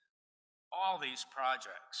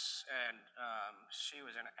projects, and she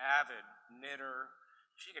was an avid knitter.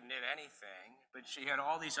 She could knit anything, but she had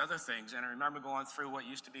all these other things. And I remember going through what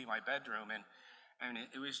used to be my bedroom, and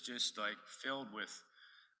it was just like filled with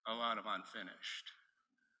a lot of unfinished,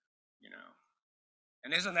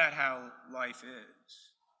 And isn't that how life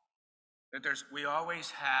is? That we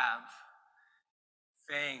always have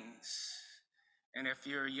things, and if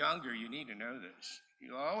you're younger, you need to know this.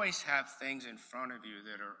 You always have things in front of you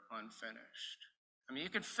that are unfinished. I mean, you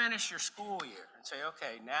can finish your school year and say,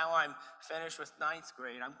 okay, now I'm finished with 9th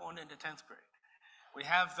grade, I'm going into 10th grade. We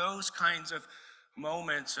have those kinds of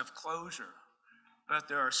moments of closure. But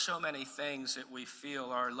there are so many things that we feel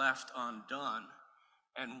are left undone.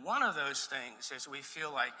 And one of those things is we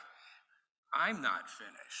feel like, I'm not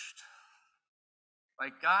finished.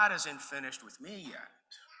 Like God isn't finished with me yet.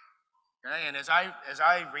 Okay? And as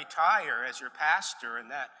I retire as your pastor and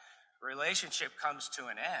that relationship comes to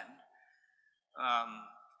an end,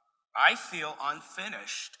 I feel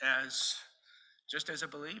unfinished just as a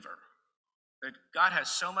believer. That God has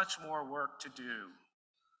so much more work to do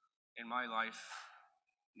in my life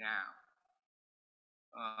now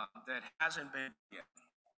that hasn't been yet.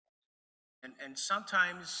 And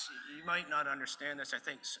sometimes you might not understand this. I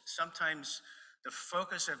think sometimes the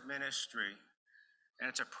focus of ministry, and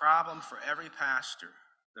it's a problem for every pastor,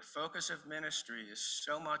 the focus of ministry is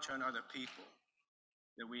so much on other people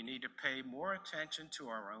that we need to pay more attention to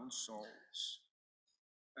our own souls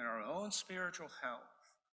and our own spiritual health,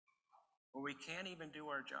 or we can't even do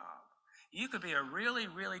our job. You could be a really,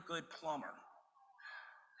 really good plumber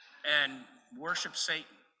and worship Satan,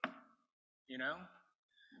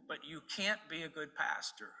 but you can't be a good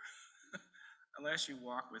pastor unless you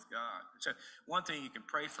walk with God. So one thing, you can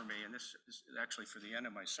pray for me, and this is actually for the end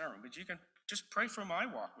of my sermon, but you can just pray for my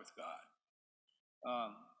walk with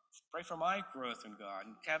God. Pray for my growth in God.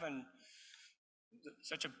 And Kevin,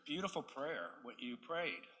 such a beautiful prayer, what you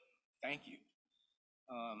prayed. Thank you.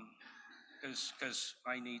 Because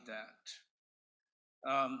I need that.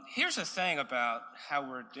 Here's the thing about how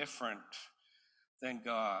we're different than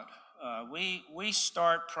God. We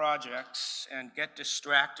start projects and get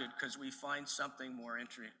distracted because we find something more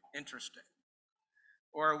interesting.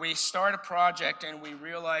 Or we start a project and we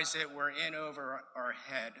realize that we're in over our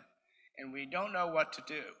head and we don't know what to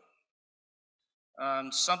do.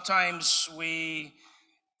 Sometimes we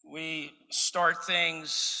start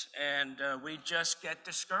things and we just get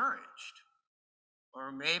discouraged.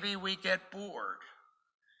 Or maybe we get bored.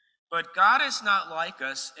 But God is not like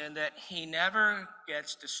us in that he never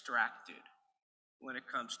gets distracted when it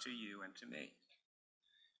comes to you and to me.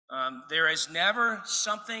 There is never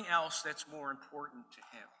something else that's more important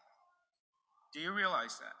to him. Do you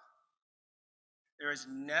realize that? There is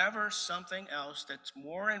never something else that's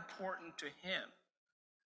more important to him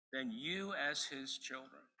than you as his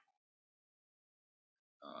children.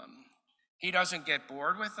 He doesn't get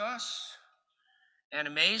bored with us. And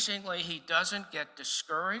amazingly, he doesn't get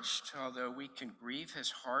discouraged, although we can grieve his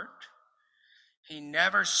heart. He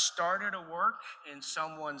never started a work in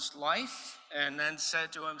someone's life and then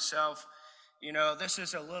said to himself, this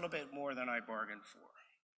is a little bit more than I bargained for.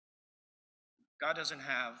 God doesn't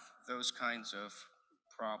have those kinds of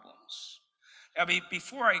problems. Now,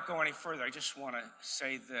 before I go any further, I just want to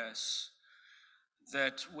say this,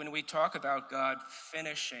 that when we talk about God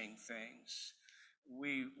finishing things,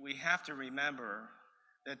 we have to remember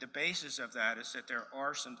that the basis of that is that there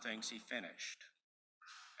are some things he finished,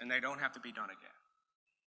 and they don't have to be done again.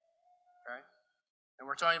 Okay? And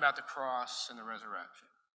we're talking about the cross and the resurrection.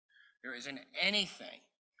 There isn't anything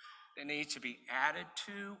that needs to be added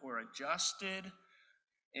to or adjusted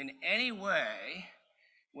in any way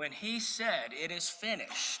when he said it is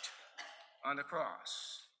finished on the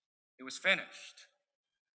cross. It was finished.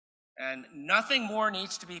 And nothing more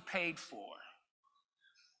needs to be paid for.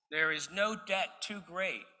 There is no debt too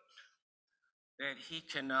great that he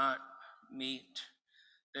cannot meet.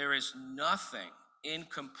 There is nothing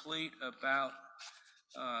incomplete about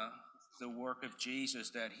the work of Jesus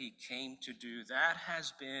that he came to do. That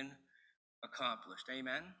has been accomplished.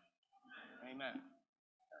 Amen? Amen.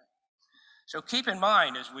 So keep in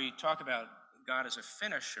mind, as we talk about God as a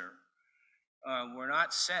finisher, we're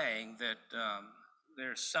not saying that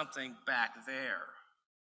there's something back there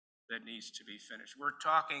that needs to be finished. We're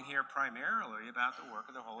talking here primarily about the work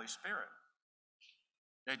of the Holy Spirit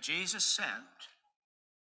that Jesus sent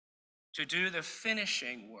to do the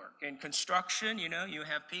finishing work. In construction, you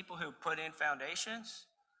have people who put in foundations.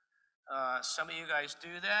 Some of you guys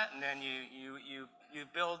do that, and then you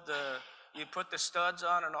put the studs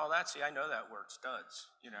on and all that. See, I know that word, studs.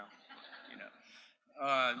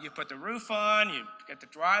 You put the roof on, you get the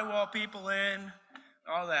drywall people in,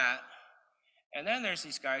 all that. And then there's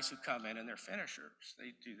these guys who come in and they're finishers.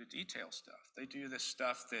 They do the detail stuff. They do the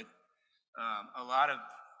stuff that a lot of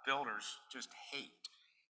builders just hate.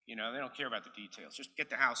 They don't care about the details. Just get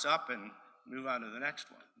the house up and move on to the next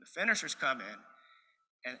one. The finishers come in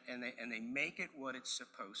and they make it what it's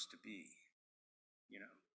supposed to be.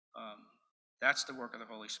 That's the work of the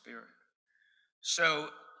Holy Spirit. So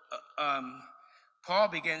Paul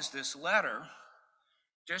begins this letter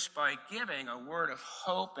just by giving a word of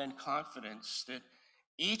hope and confidence that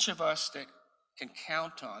each of us that can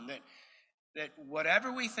count on, that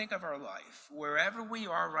whatever we think of our life, wherever we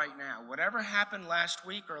are right now, whatever happened last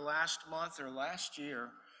week or last month or last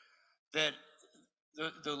year, that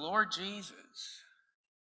the Lord Jesus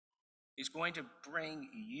is going to bring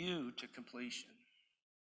you to completion.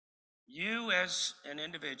 You as an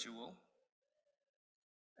individual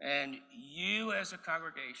and you as a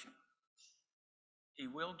congregation. He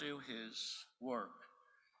will do his work.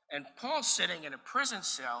 And Paul's sitting in a prison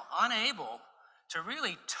cell, unable to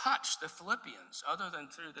really touch the Philippians other than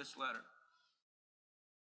through this letter.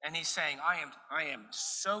 And he's saying, I am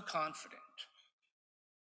so confident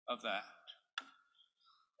of that.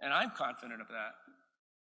 And I'm confident of that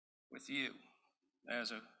with you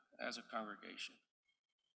as a congregation.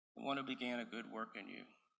 The one who began a good work in you.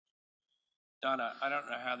 Donna, I don't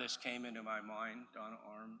know how this came into my mind. Donna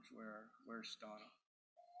Arms, where's Donna?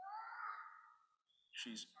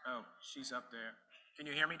 She's up there. Can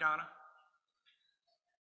you hear me, Donna?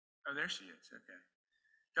 Oh, there she is. Okay.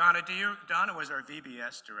 Donna was our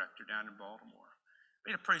VBS director down in Baltimore.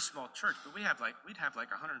 We had a pretty small church, but we'd have like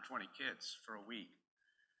 120 kids for a week.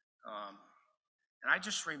 And I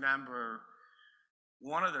just remember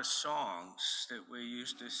one of the songs that we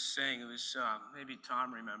used to sing. It was maybe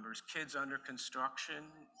Tom remembers. Kids under construction.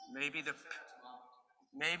 Maybe the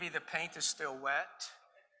paint is still wet.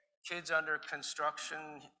 Kids under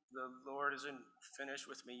construction, the Lord isn't finished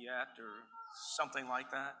with me yet, or something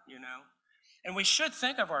like that, And we should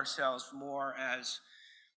think of ourselves more as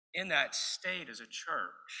in that state as a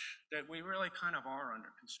church, that we really kind of are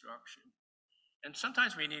under construction. And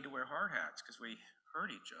sometimes we need to wear hard hats because we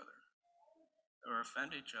hurt each other or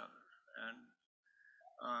offend each other.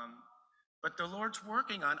 But the Lord's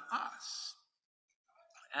working on us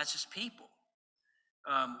as his people.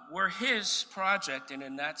 We're his project, and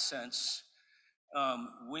in that sense,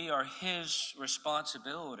 we are his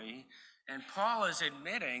responsibility. And Paul is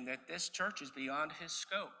admitting that this church is beyond his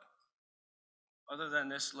scope, other than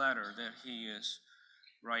this letter that he is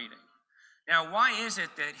writing. Now, why is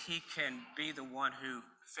it that he can be the one who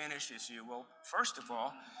finishes you? Well, first of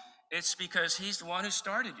all, it's because he's the one who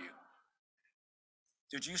started you.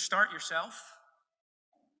 Did you start yourself?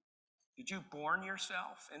 Did you born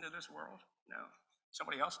yourself into this world? No.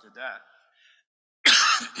 Somebody else did that.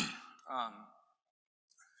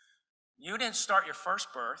 You didn't start your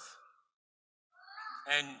first birth,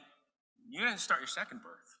 and you didn't start your second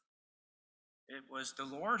birth. It was the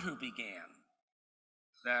Lord who began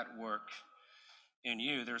that work in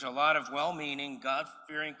you. There's a lot of well-meaning,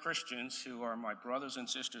 God-fearing Christians who are my brothers and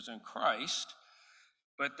sisters in Christ,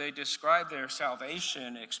 but they describe their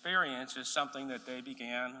salvation experience as something that they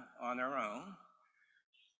began on their own.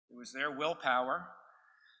 It was their willpower,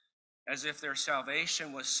 as if their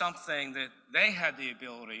salvation was something that they had the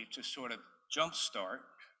ability to sort of jumpstart.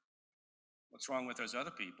 What's wrong with those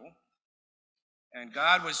other people? And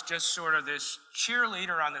God was just sort of this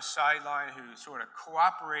cheerleader on the sideline who sort of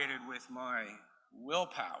cooperated with my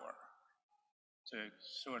willpower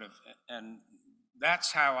and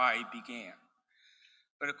that's how I began.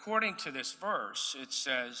 But according to this verse, it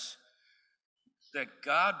says that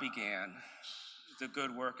God began the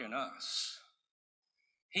good work in us.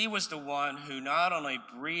 He was the one who not only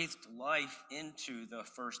breathed life into the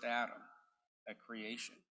first Adam at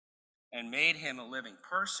creation and made him a living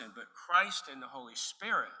person, but Christ and the Holy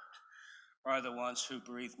Spirit are the ones who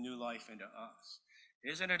breathe new life into us.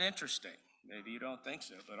 Isn't it interesting? Maybe you don't think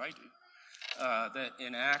so, but I do. That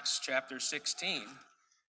in Acts chapter 16,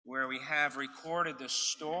 where we have recorded the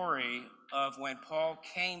story of when Paul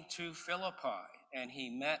came to Philippi and he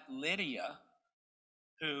met Lydia,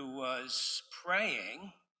 who was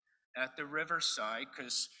praying at the riverside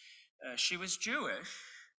because she was Jewish,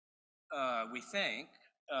 we think,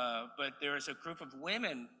 but there was a group of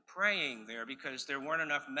women praying there because there weren't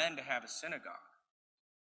enough men to have a synagogue.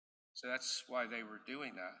 So that's why they were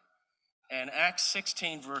doing that. And Acts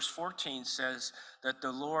 16, verse 14 says that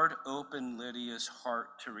the Lord opened Lydia's heart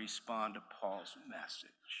to respond to Paul's message.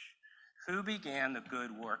 Who began the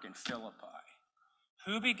good work in Philippi?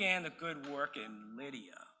 Who began the good work in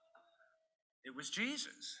Lydia? It was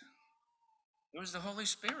Jesus. It was the Holy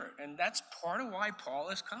Spirit. And that's part of why Paul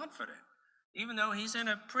is confident, even though he's in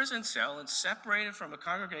a prison cell and separated from a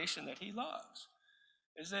congregation that he loves,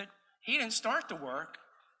 is that he didn't start the work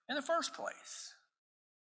in the first place.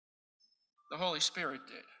 The Holy Spirit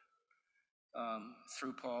did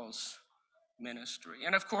through Paul's ministry.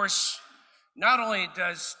 And of course, not only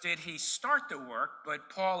did he start the work, but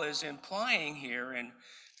Paul is implying here in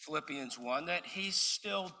Philippians 1 that he's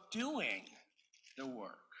still doing the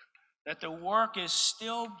work, that the work is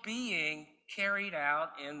still being carried out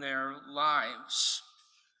in their lives.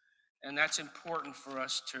 And that's important for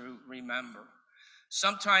us to remember.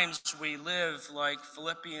 Sometimes we live like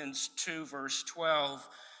Philippians 2, verse 12,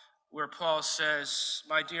 where Paul says,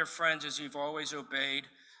 "My dear friends, as you've always obeyed,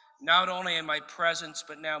 not only in my presence,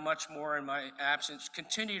 but now much more in my absence,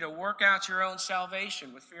 continue to work out your own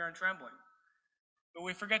salvation with fear and trembling." But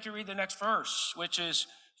we forget to read the next verse, which is,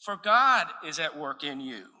 "For God is at work in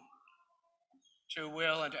you, to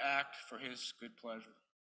will and to act for his good pleasure."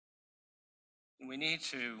 And we need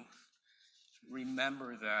to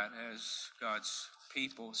remember that as God's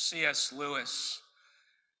people. C.S. Lewis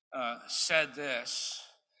said this.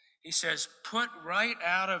 He says, "Put right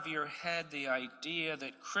out of your head the idea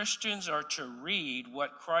that Christians are to read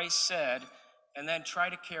what Christ said and then try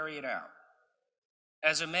to carry it out.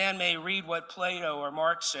 As a man may read what Plato or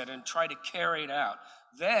Marx said and try to carry it out,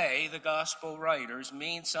 they, the gospel writers,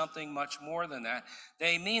 mean something much more than that.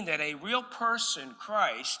 They mean that a real person,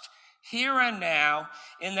 Christ, here and now,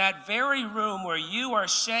 in that very room where you are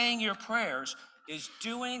saying your prayers, is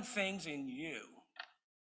doing things in you.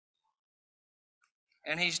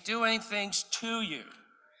 And he's doing things to you,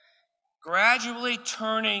 gradually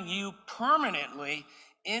turning you permanently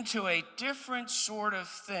into a different sort of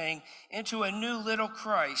thing, into a new little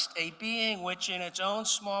Christ, a being which in its own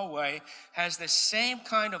small way has the same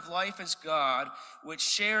kind of life as God, which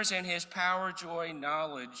shares in his power, joy,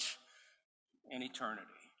 knowledge, and eternity."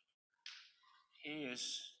 He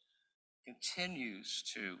continues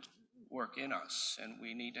to work in us, and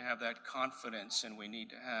we need to have that confidence, and we need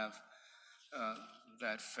to have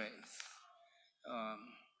that faith.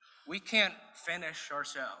 We can't finish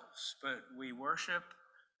ourselves, but we worship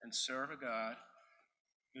and serve a God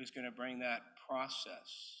who's going to bring that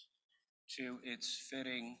process to its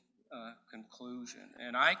fitting conclusion.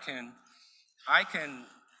 And I can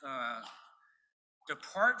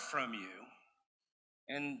depart from you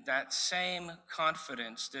in that same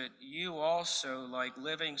confidence that you also, like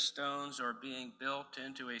living stones, are being built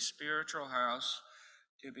into a spiritual house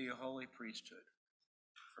to be a holy priesthood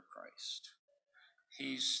for Christ.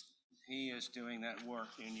 He is doing that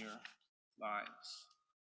work in your lives.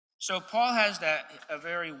 So Paul has a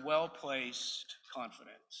very well-placed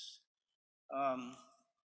confidence. And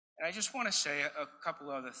I just want to say a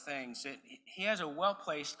couple other things. That he has a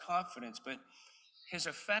well-placed confidence, but his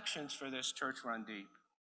affections for this church run deep.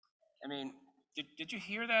 I mean, did you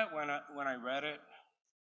hear that when I read it?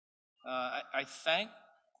 I thank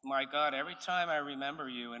my God every time I remember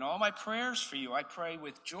you, and all my prayers for you I pray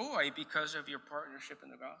with joy because of your partnership in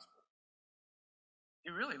the gospel. He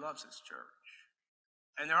really loves this church.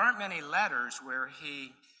 And there aren't many letters where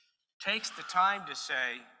he takes the time to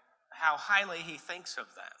say how highly he thinks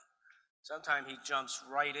of them. Sometimes he jumps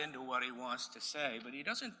right into what he wants to say, but he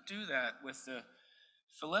doesn't do that with the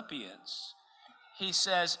Philippians. He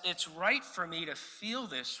says, "It's right for me to feel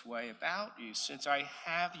this way about you since I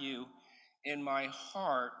have you in my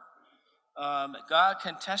heart. God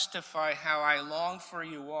can testify how I long for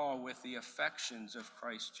you all with the affections of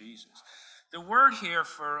Christ Jesus." The word here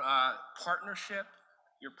for partnership,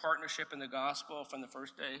 your partnership in the gospel from the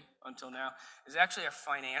first day until now, is actually a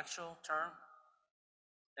financial term.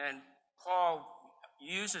 And Paul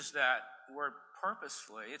uses that word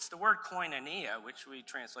purposefully. It's the word koinonia, which we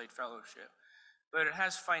translate fellowship. But it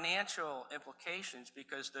has financial implications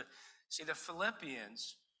because the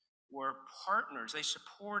Philippians were partners. They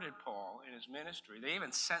supported Paul in his ministry. They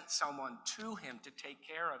even sent someone to him to take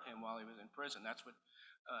care of him while he was in prison. That's what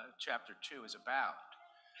chapter 2 is about.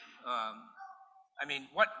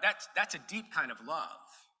 That's a deep kind of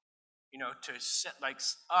love. To set, like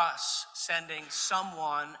us sending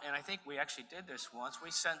someone, and I think we actually did this once.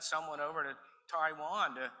 We sent someone over to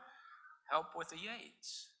Taiwan to help with the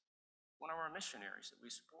Yates, one of our missionaries that we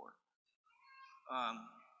support.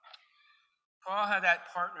 Paul had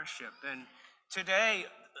that partnership, and today,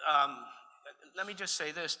 let me just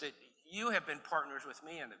say this, that you have been partners with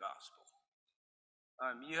me in the gospel.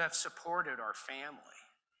 You have supported our family.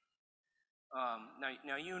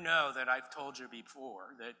 Now you know that I've told you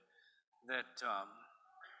before that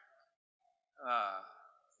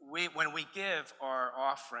when we give our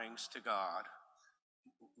offerings to God,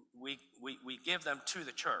 we give them to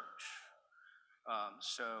the church.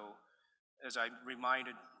 So as I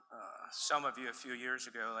reminded some of you a few years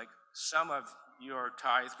ago, like some of your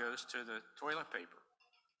tithe goes to the toilet paper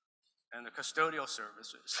and the custodial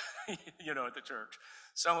services, at the church.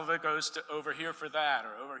 Some of it goes to over here for that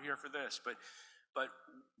or over here for this. But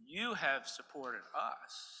you have supported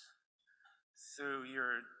us through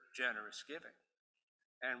your generous giving.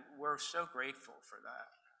 And we're so grateful for that.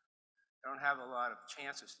 I don't have a lot of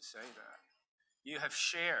chances to say that. You have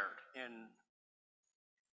shared in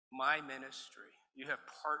my ministry. You have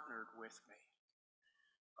partnered with me.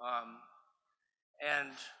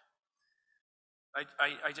 And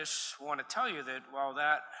I just want to tell you that while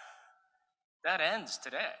that ends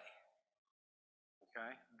today,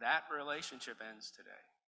 okay? That relationship ends today.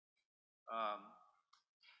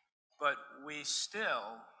 But we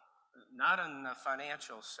still, not in the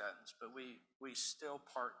financial sense, but we still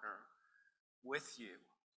partner with you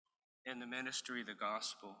in the ministry of the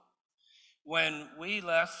gospel. When we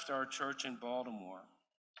left our church in Baltimore,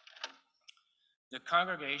 the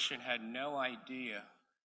congregation had no idea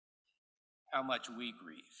how much we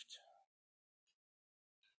grieved.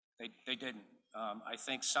 They didn't. I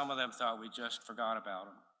think some of them thought we just forgot about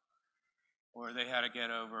them, or they had to get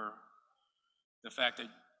over the fact that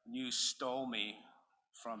you stole me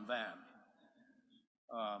from them.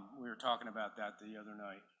 We were talking about that the other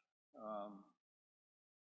night.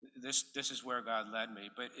 This is where God led me,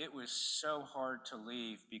 but it was so hard to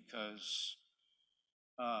leave because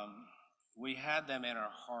we had them in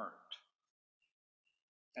our heart,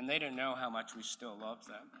 and they didn't know how much we still loved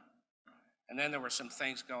them. And then there were some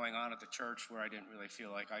things going on at the church where I didn't really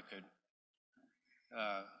feel like I could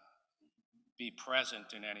be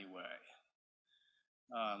present in any way,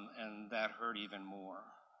 and that hurt even more.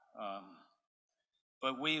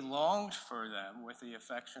 But we longed for them with the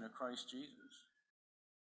affection of Christ Jesus.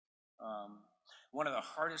 One of the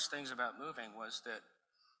hardest things about moving was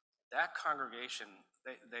that congregation,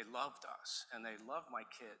 they loved us, and they loved my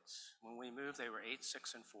kids. When we moved, they were 8,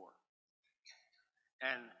 6, and 4.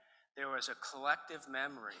 And there was a collective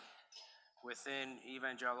memory within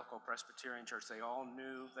Evangelical Presbyterian Church. They all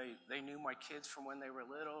knew, they knew my kids from when they were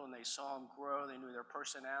little, and they saw them grow. They knew their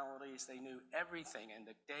personalities. They knew everything. And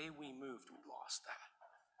the day we moved, we lost that.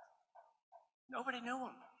 Nobody knew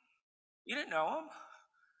them. You didn't know them.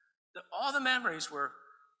 All the memories were,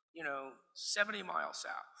 70 miles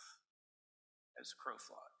south as the crow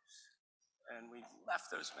flies. And we left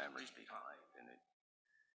those memories behind. And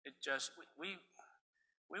it just, we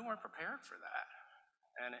weren't prepared for that.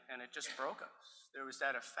 And it just broke us. There was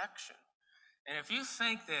that affection. And if you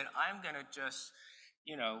think that I'm going to just,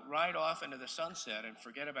 ride off into the sunset and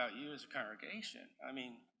forget about you as a congregation,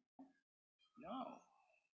 no.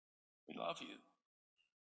 We love you.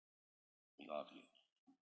 We love you.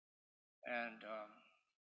 And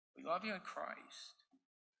we love you in Christ.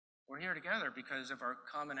 We're here together because of our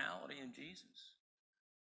commonality in Jesus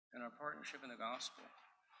and our partnership in the gospel.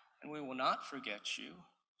 And we will not forget you.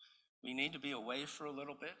 We need to be away for a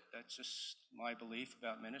little bit. That's just my belief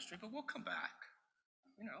about ministry. But we'll come back.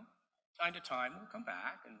 Time to time, we'll come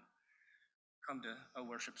back and come to a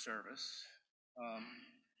worship service.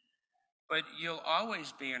 But you'll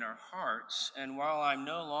always be in our hearts. And while I'm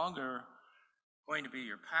no longer going to be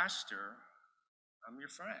your pastor, I'm your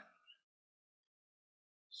friend.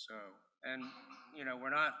 So, and we're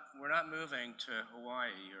not moving to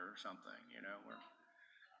Hawaii or something.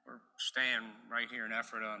 We're staying right here in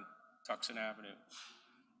Effort on Tucson Avenue,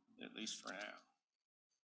 at least for now.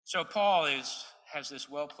 So Paul has this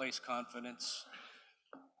well-placed confidence.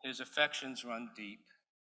 His affections run deep,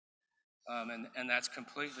 and that's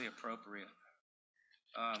completely appropriate.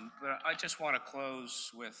 But I just want to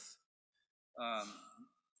close with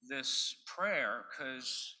this prayer,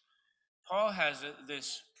 because Paul has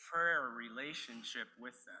this prayer relationship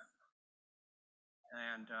with them.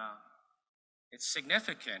 And it's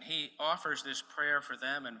significant. He offers this prayer for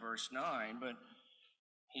them in verse 9, but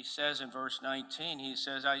he says in verse 19, he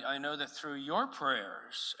says, I know that through your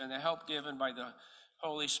prayers and the help given by the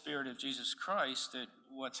Holy Spirit of Jesus Christ, that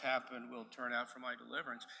what's happened will turn out for my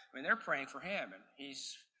deliverance. I mean, they're praying for him, and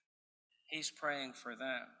he's praying for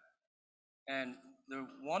them. And the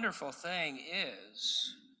wonderful thing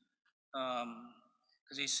is,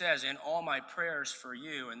 because he says, in all my prayers for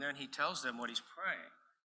you, and then he tells them what he's praying.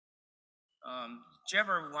 Do you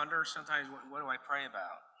ever wonder sometimes, what do I pray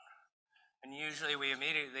about? And usually we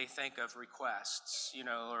immediately think of requests,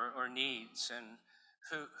 or needs, and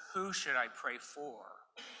who should I pray for?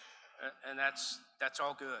 And that's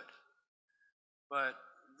all good. But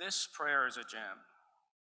this prayer is a gem.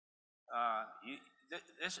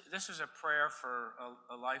 This is a prayer for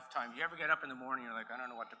a lifetime. You ever get up in the morning, you're like, I don't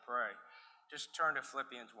know what to pray. Just turn to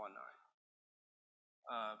Philippians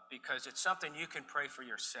 1:9. Because it's something you can pray for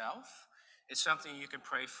yourself. It's something you can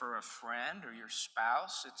pray for a friend or your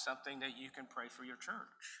spouse. It's something that you can pray for your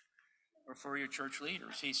church or for your church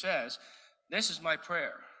leaders. He says, this is my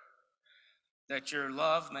prayer, that your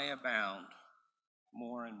love may abound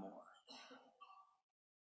more and more.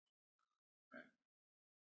 Right?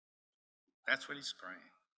 That's what he's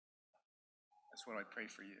praying. That's what I pray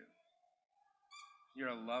for you. You're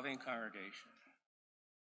a loving congregation.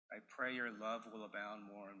 I pray your love will abound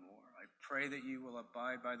more and more. I pray that you will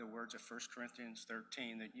abide by the words of 1 Corinthians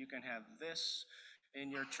 13, that you can have this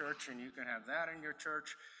in your church and you can have that in your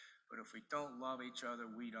church, but if we don't love each other,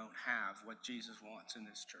 we don't have what Jesus wants in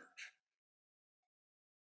this church.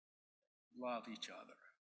 Love each other.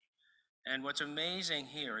 And what's amazing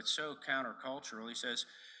here, it's so countercultural. He says,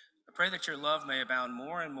 I pray that your love may abound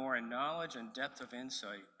more and more in knowledge and depth of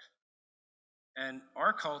insight. And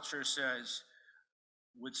our culture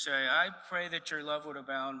would say, I pray that your love would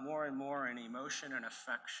abound more and more in emotion and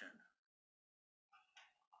affection.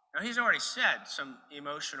 Now, he's already said some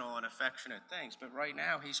emotional and affectionate things, but right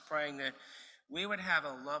now he's praying that we would have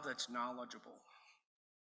a love that's knowledgeable,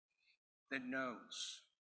 that knows.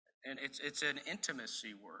 And it's an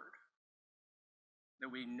intimacy word, that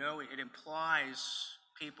we know. It implies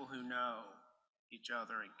people who know each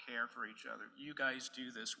other and care for each other. You guys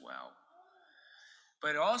do this well.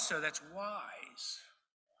 But also that's wise.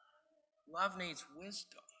 Love needs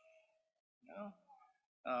wisdom,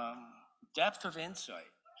 depth of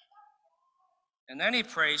insight. And then he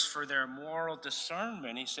prays for their moral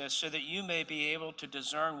discernment. He says, so that you may be able to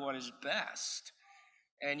discern what is best,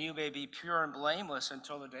 and you may be pure and blameless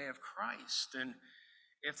until the day of Christ. And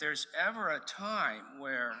if there's ever a time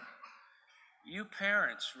where you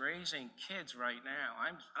parents raising kids right now,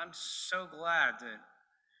 I'm so glad that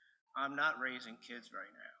I'm not raising kids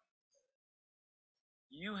right now.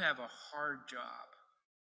 You have a hard job.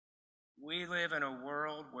 We live in a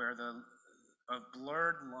world where of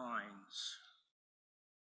blurred lines.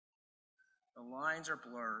 The lines are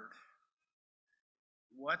blurred.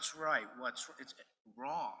 What's right? It's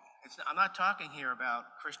wrong. I'm not talking here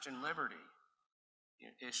about Christian liberty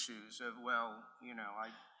issues of,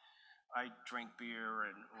 I drink beer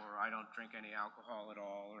or I don't drink any alcohol at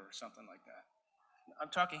all or something like that. I'm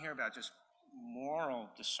talking here about just moral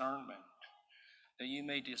discernment, that you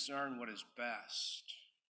may discern what is best.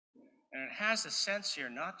 And it has a sense here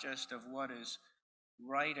not just of what is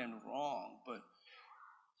right and wrong, but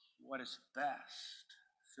what is best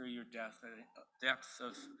through your depth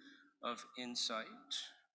of insight,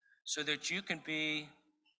 so that you can be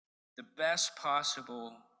the best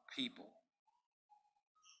possible people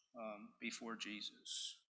before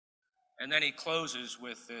Jesus. And then he closes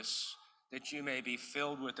with this, that you may be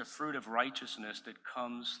filled with the fruit of righteousness that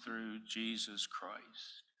comes through Jesus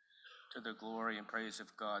Christ, to the glory and praise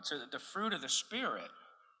of God. So that the fruit of the Spirit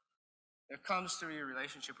that comes through your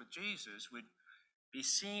relationship with Jesus would be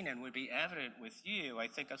seen and would be evident with you. I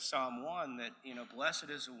think of Psalm 1 that, blessed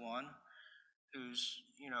is the one who's,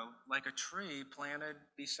 like a tree planted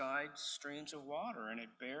beside streams of water, and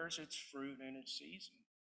it bears its fruit in its season.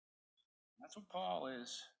 That's what Paul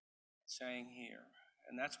is saying here,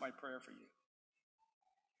 and that's my prayer for you.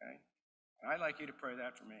 Okay? And I'd like you to pray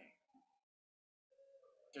that for me,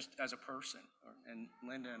 just as a person, and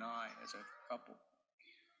Linda and I as a couple.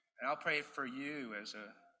 And I'll pray for you as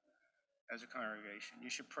a congregation. You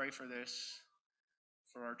should pray for this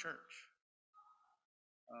for our church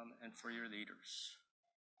and for your leaders.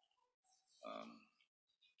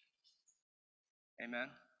 Amen?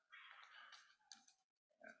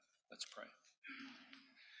 Yeah, let's pray.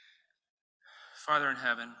 Father in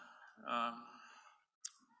heaven,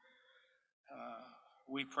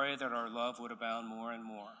 we pray that our love would abound more and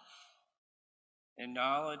more in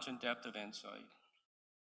knowledge and depth of insight.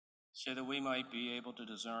 so that we might be able to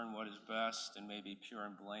discern what is best and may be pure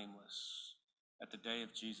and blameless at the day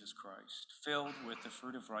of Jesus Christ, filled with the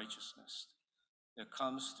fruit of righteousness that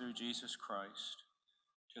comes through Jesus Christ,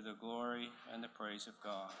 to the glory and the praise of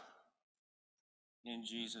God. In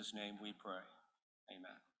Jesus' name we pray.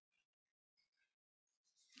 Amen.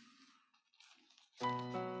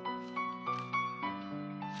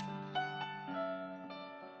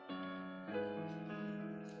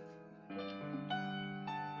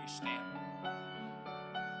 We stand.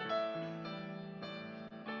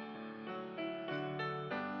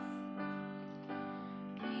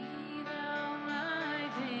 Be thou my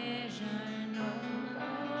vision, O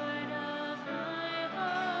Lord of my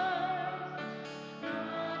heart.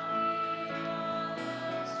 Not be all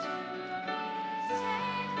else to me,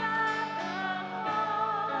 save that thou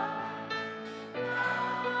art. Thou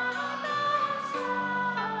art the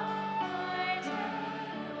star, my day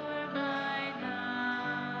or my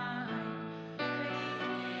night.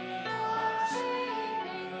 Waking or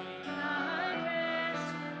sleeping, thy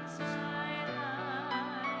presence my life.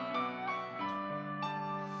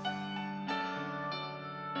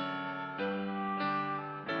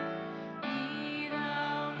 Be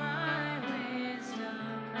thou my wisdom,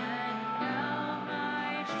 and thou my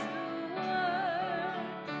true word.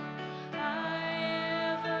 I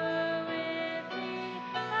ever with thee,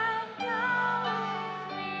 and thou with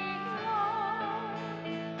me,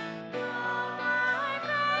 Lord. Thou my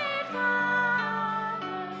great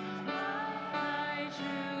Father, my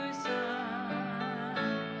true Son.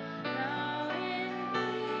 Thou in me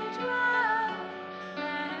dwell,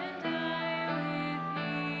 and I with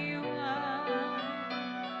thee one.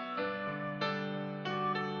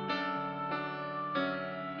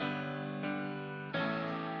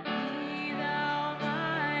 Be thou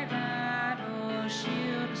my battle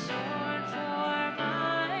shield, sword for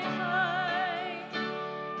my fight.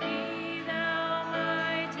 Be thou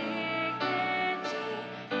my dignity,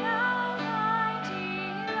 thou my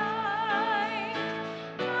delight.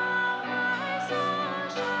 Thou my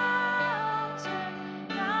soul's shelter,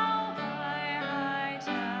 thou my high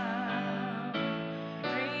tower.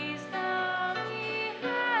 Raise thou me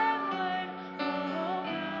heavenward, O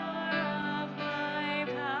power of my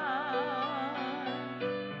power.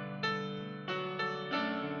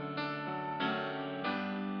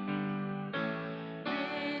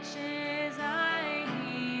 Riches I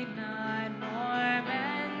heed not, nor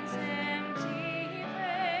men's empty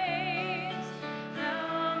praise.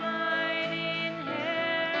 Thou mine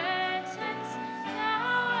inheritance,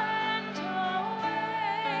 now and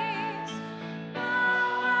always. Thou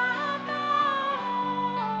art the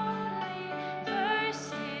only first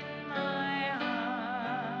in my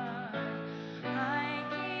heart. My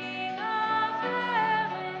King of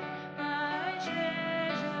heaven, my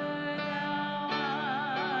treasure thou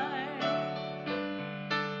art.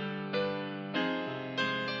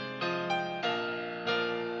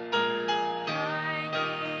 My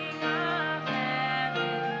King of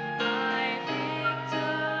heaven, my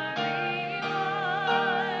victory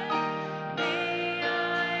won. May I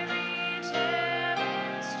reach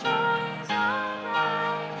heaven's joys of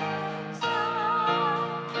right and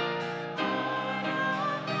song. Lord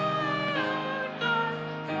of my own heart,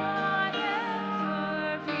 whatever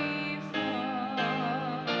befall,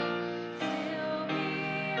 still be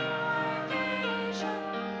my patient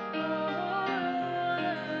ruler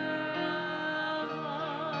of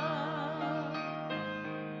all.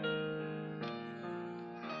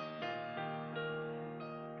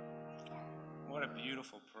 What a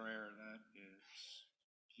beautiful prayer that is.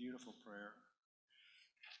 Beautiful prayer.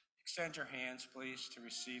 Extend your hands, please, to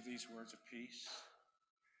receive these words of peace.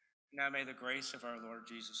 Now may the grace of our Lord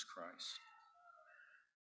Jesus Christ,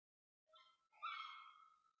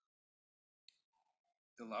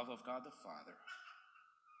 the love of God the Father,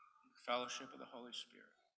 the fellowship of the Holy Spirit,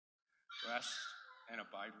 rest and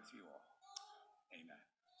abide with you all. Amen.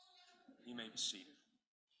 You may be seated.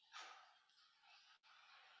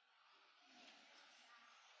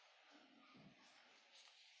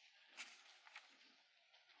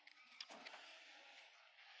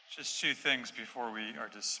 Just two things before we are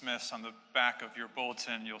dismissed. On the back of your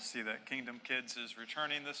bulletin, you'll see that Kingdom Kids is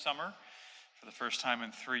returning this summer for the first time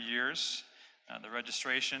in 3 years. The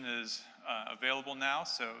registration is available now,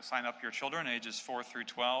 so sign up your children ages 4 through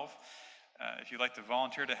 12. If you'd like to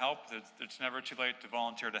volunteer to help, it's never too late to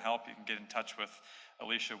volunteer to help. You can get in touch with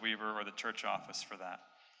Alicia Weaver or the church office for that.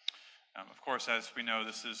 Of course, as we know,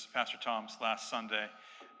 this is Pastor Tom's last Sunday.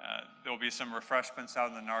 There will be some refreshments out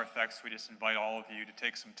in the narthex. We just invite all of you to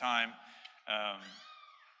take some time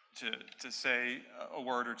to say a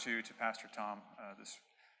word or two to Pastor Tom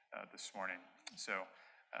this morning. So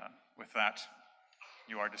With that,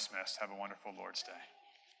 you are dismissed. Have a wonderful Lord's Day.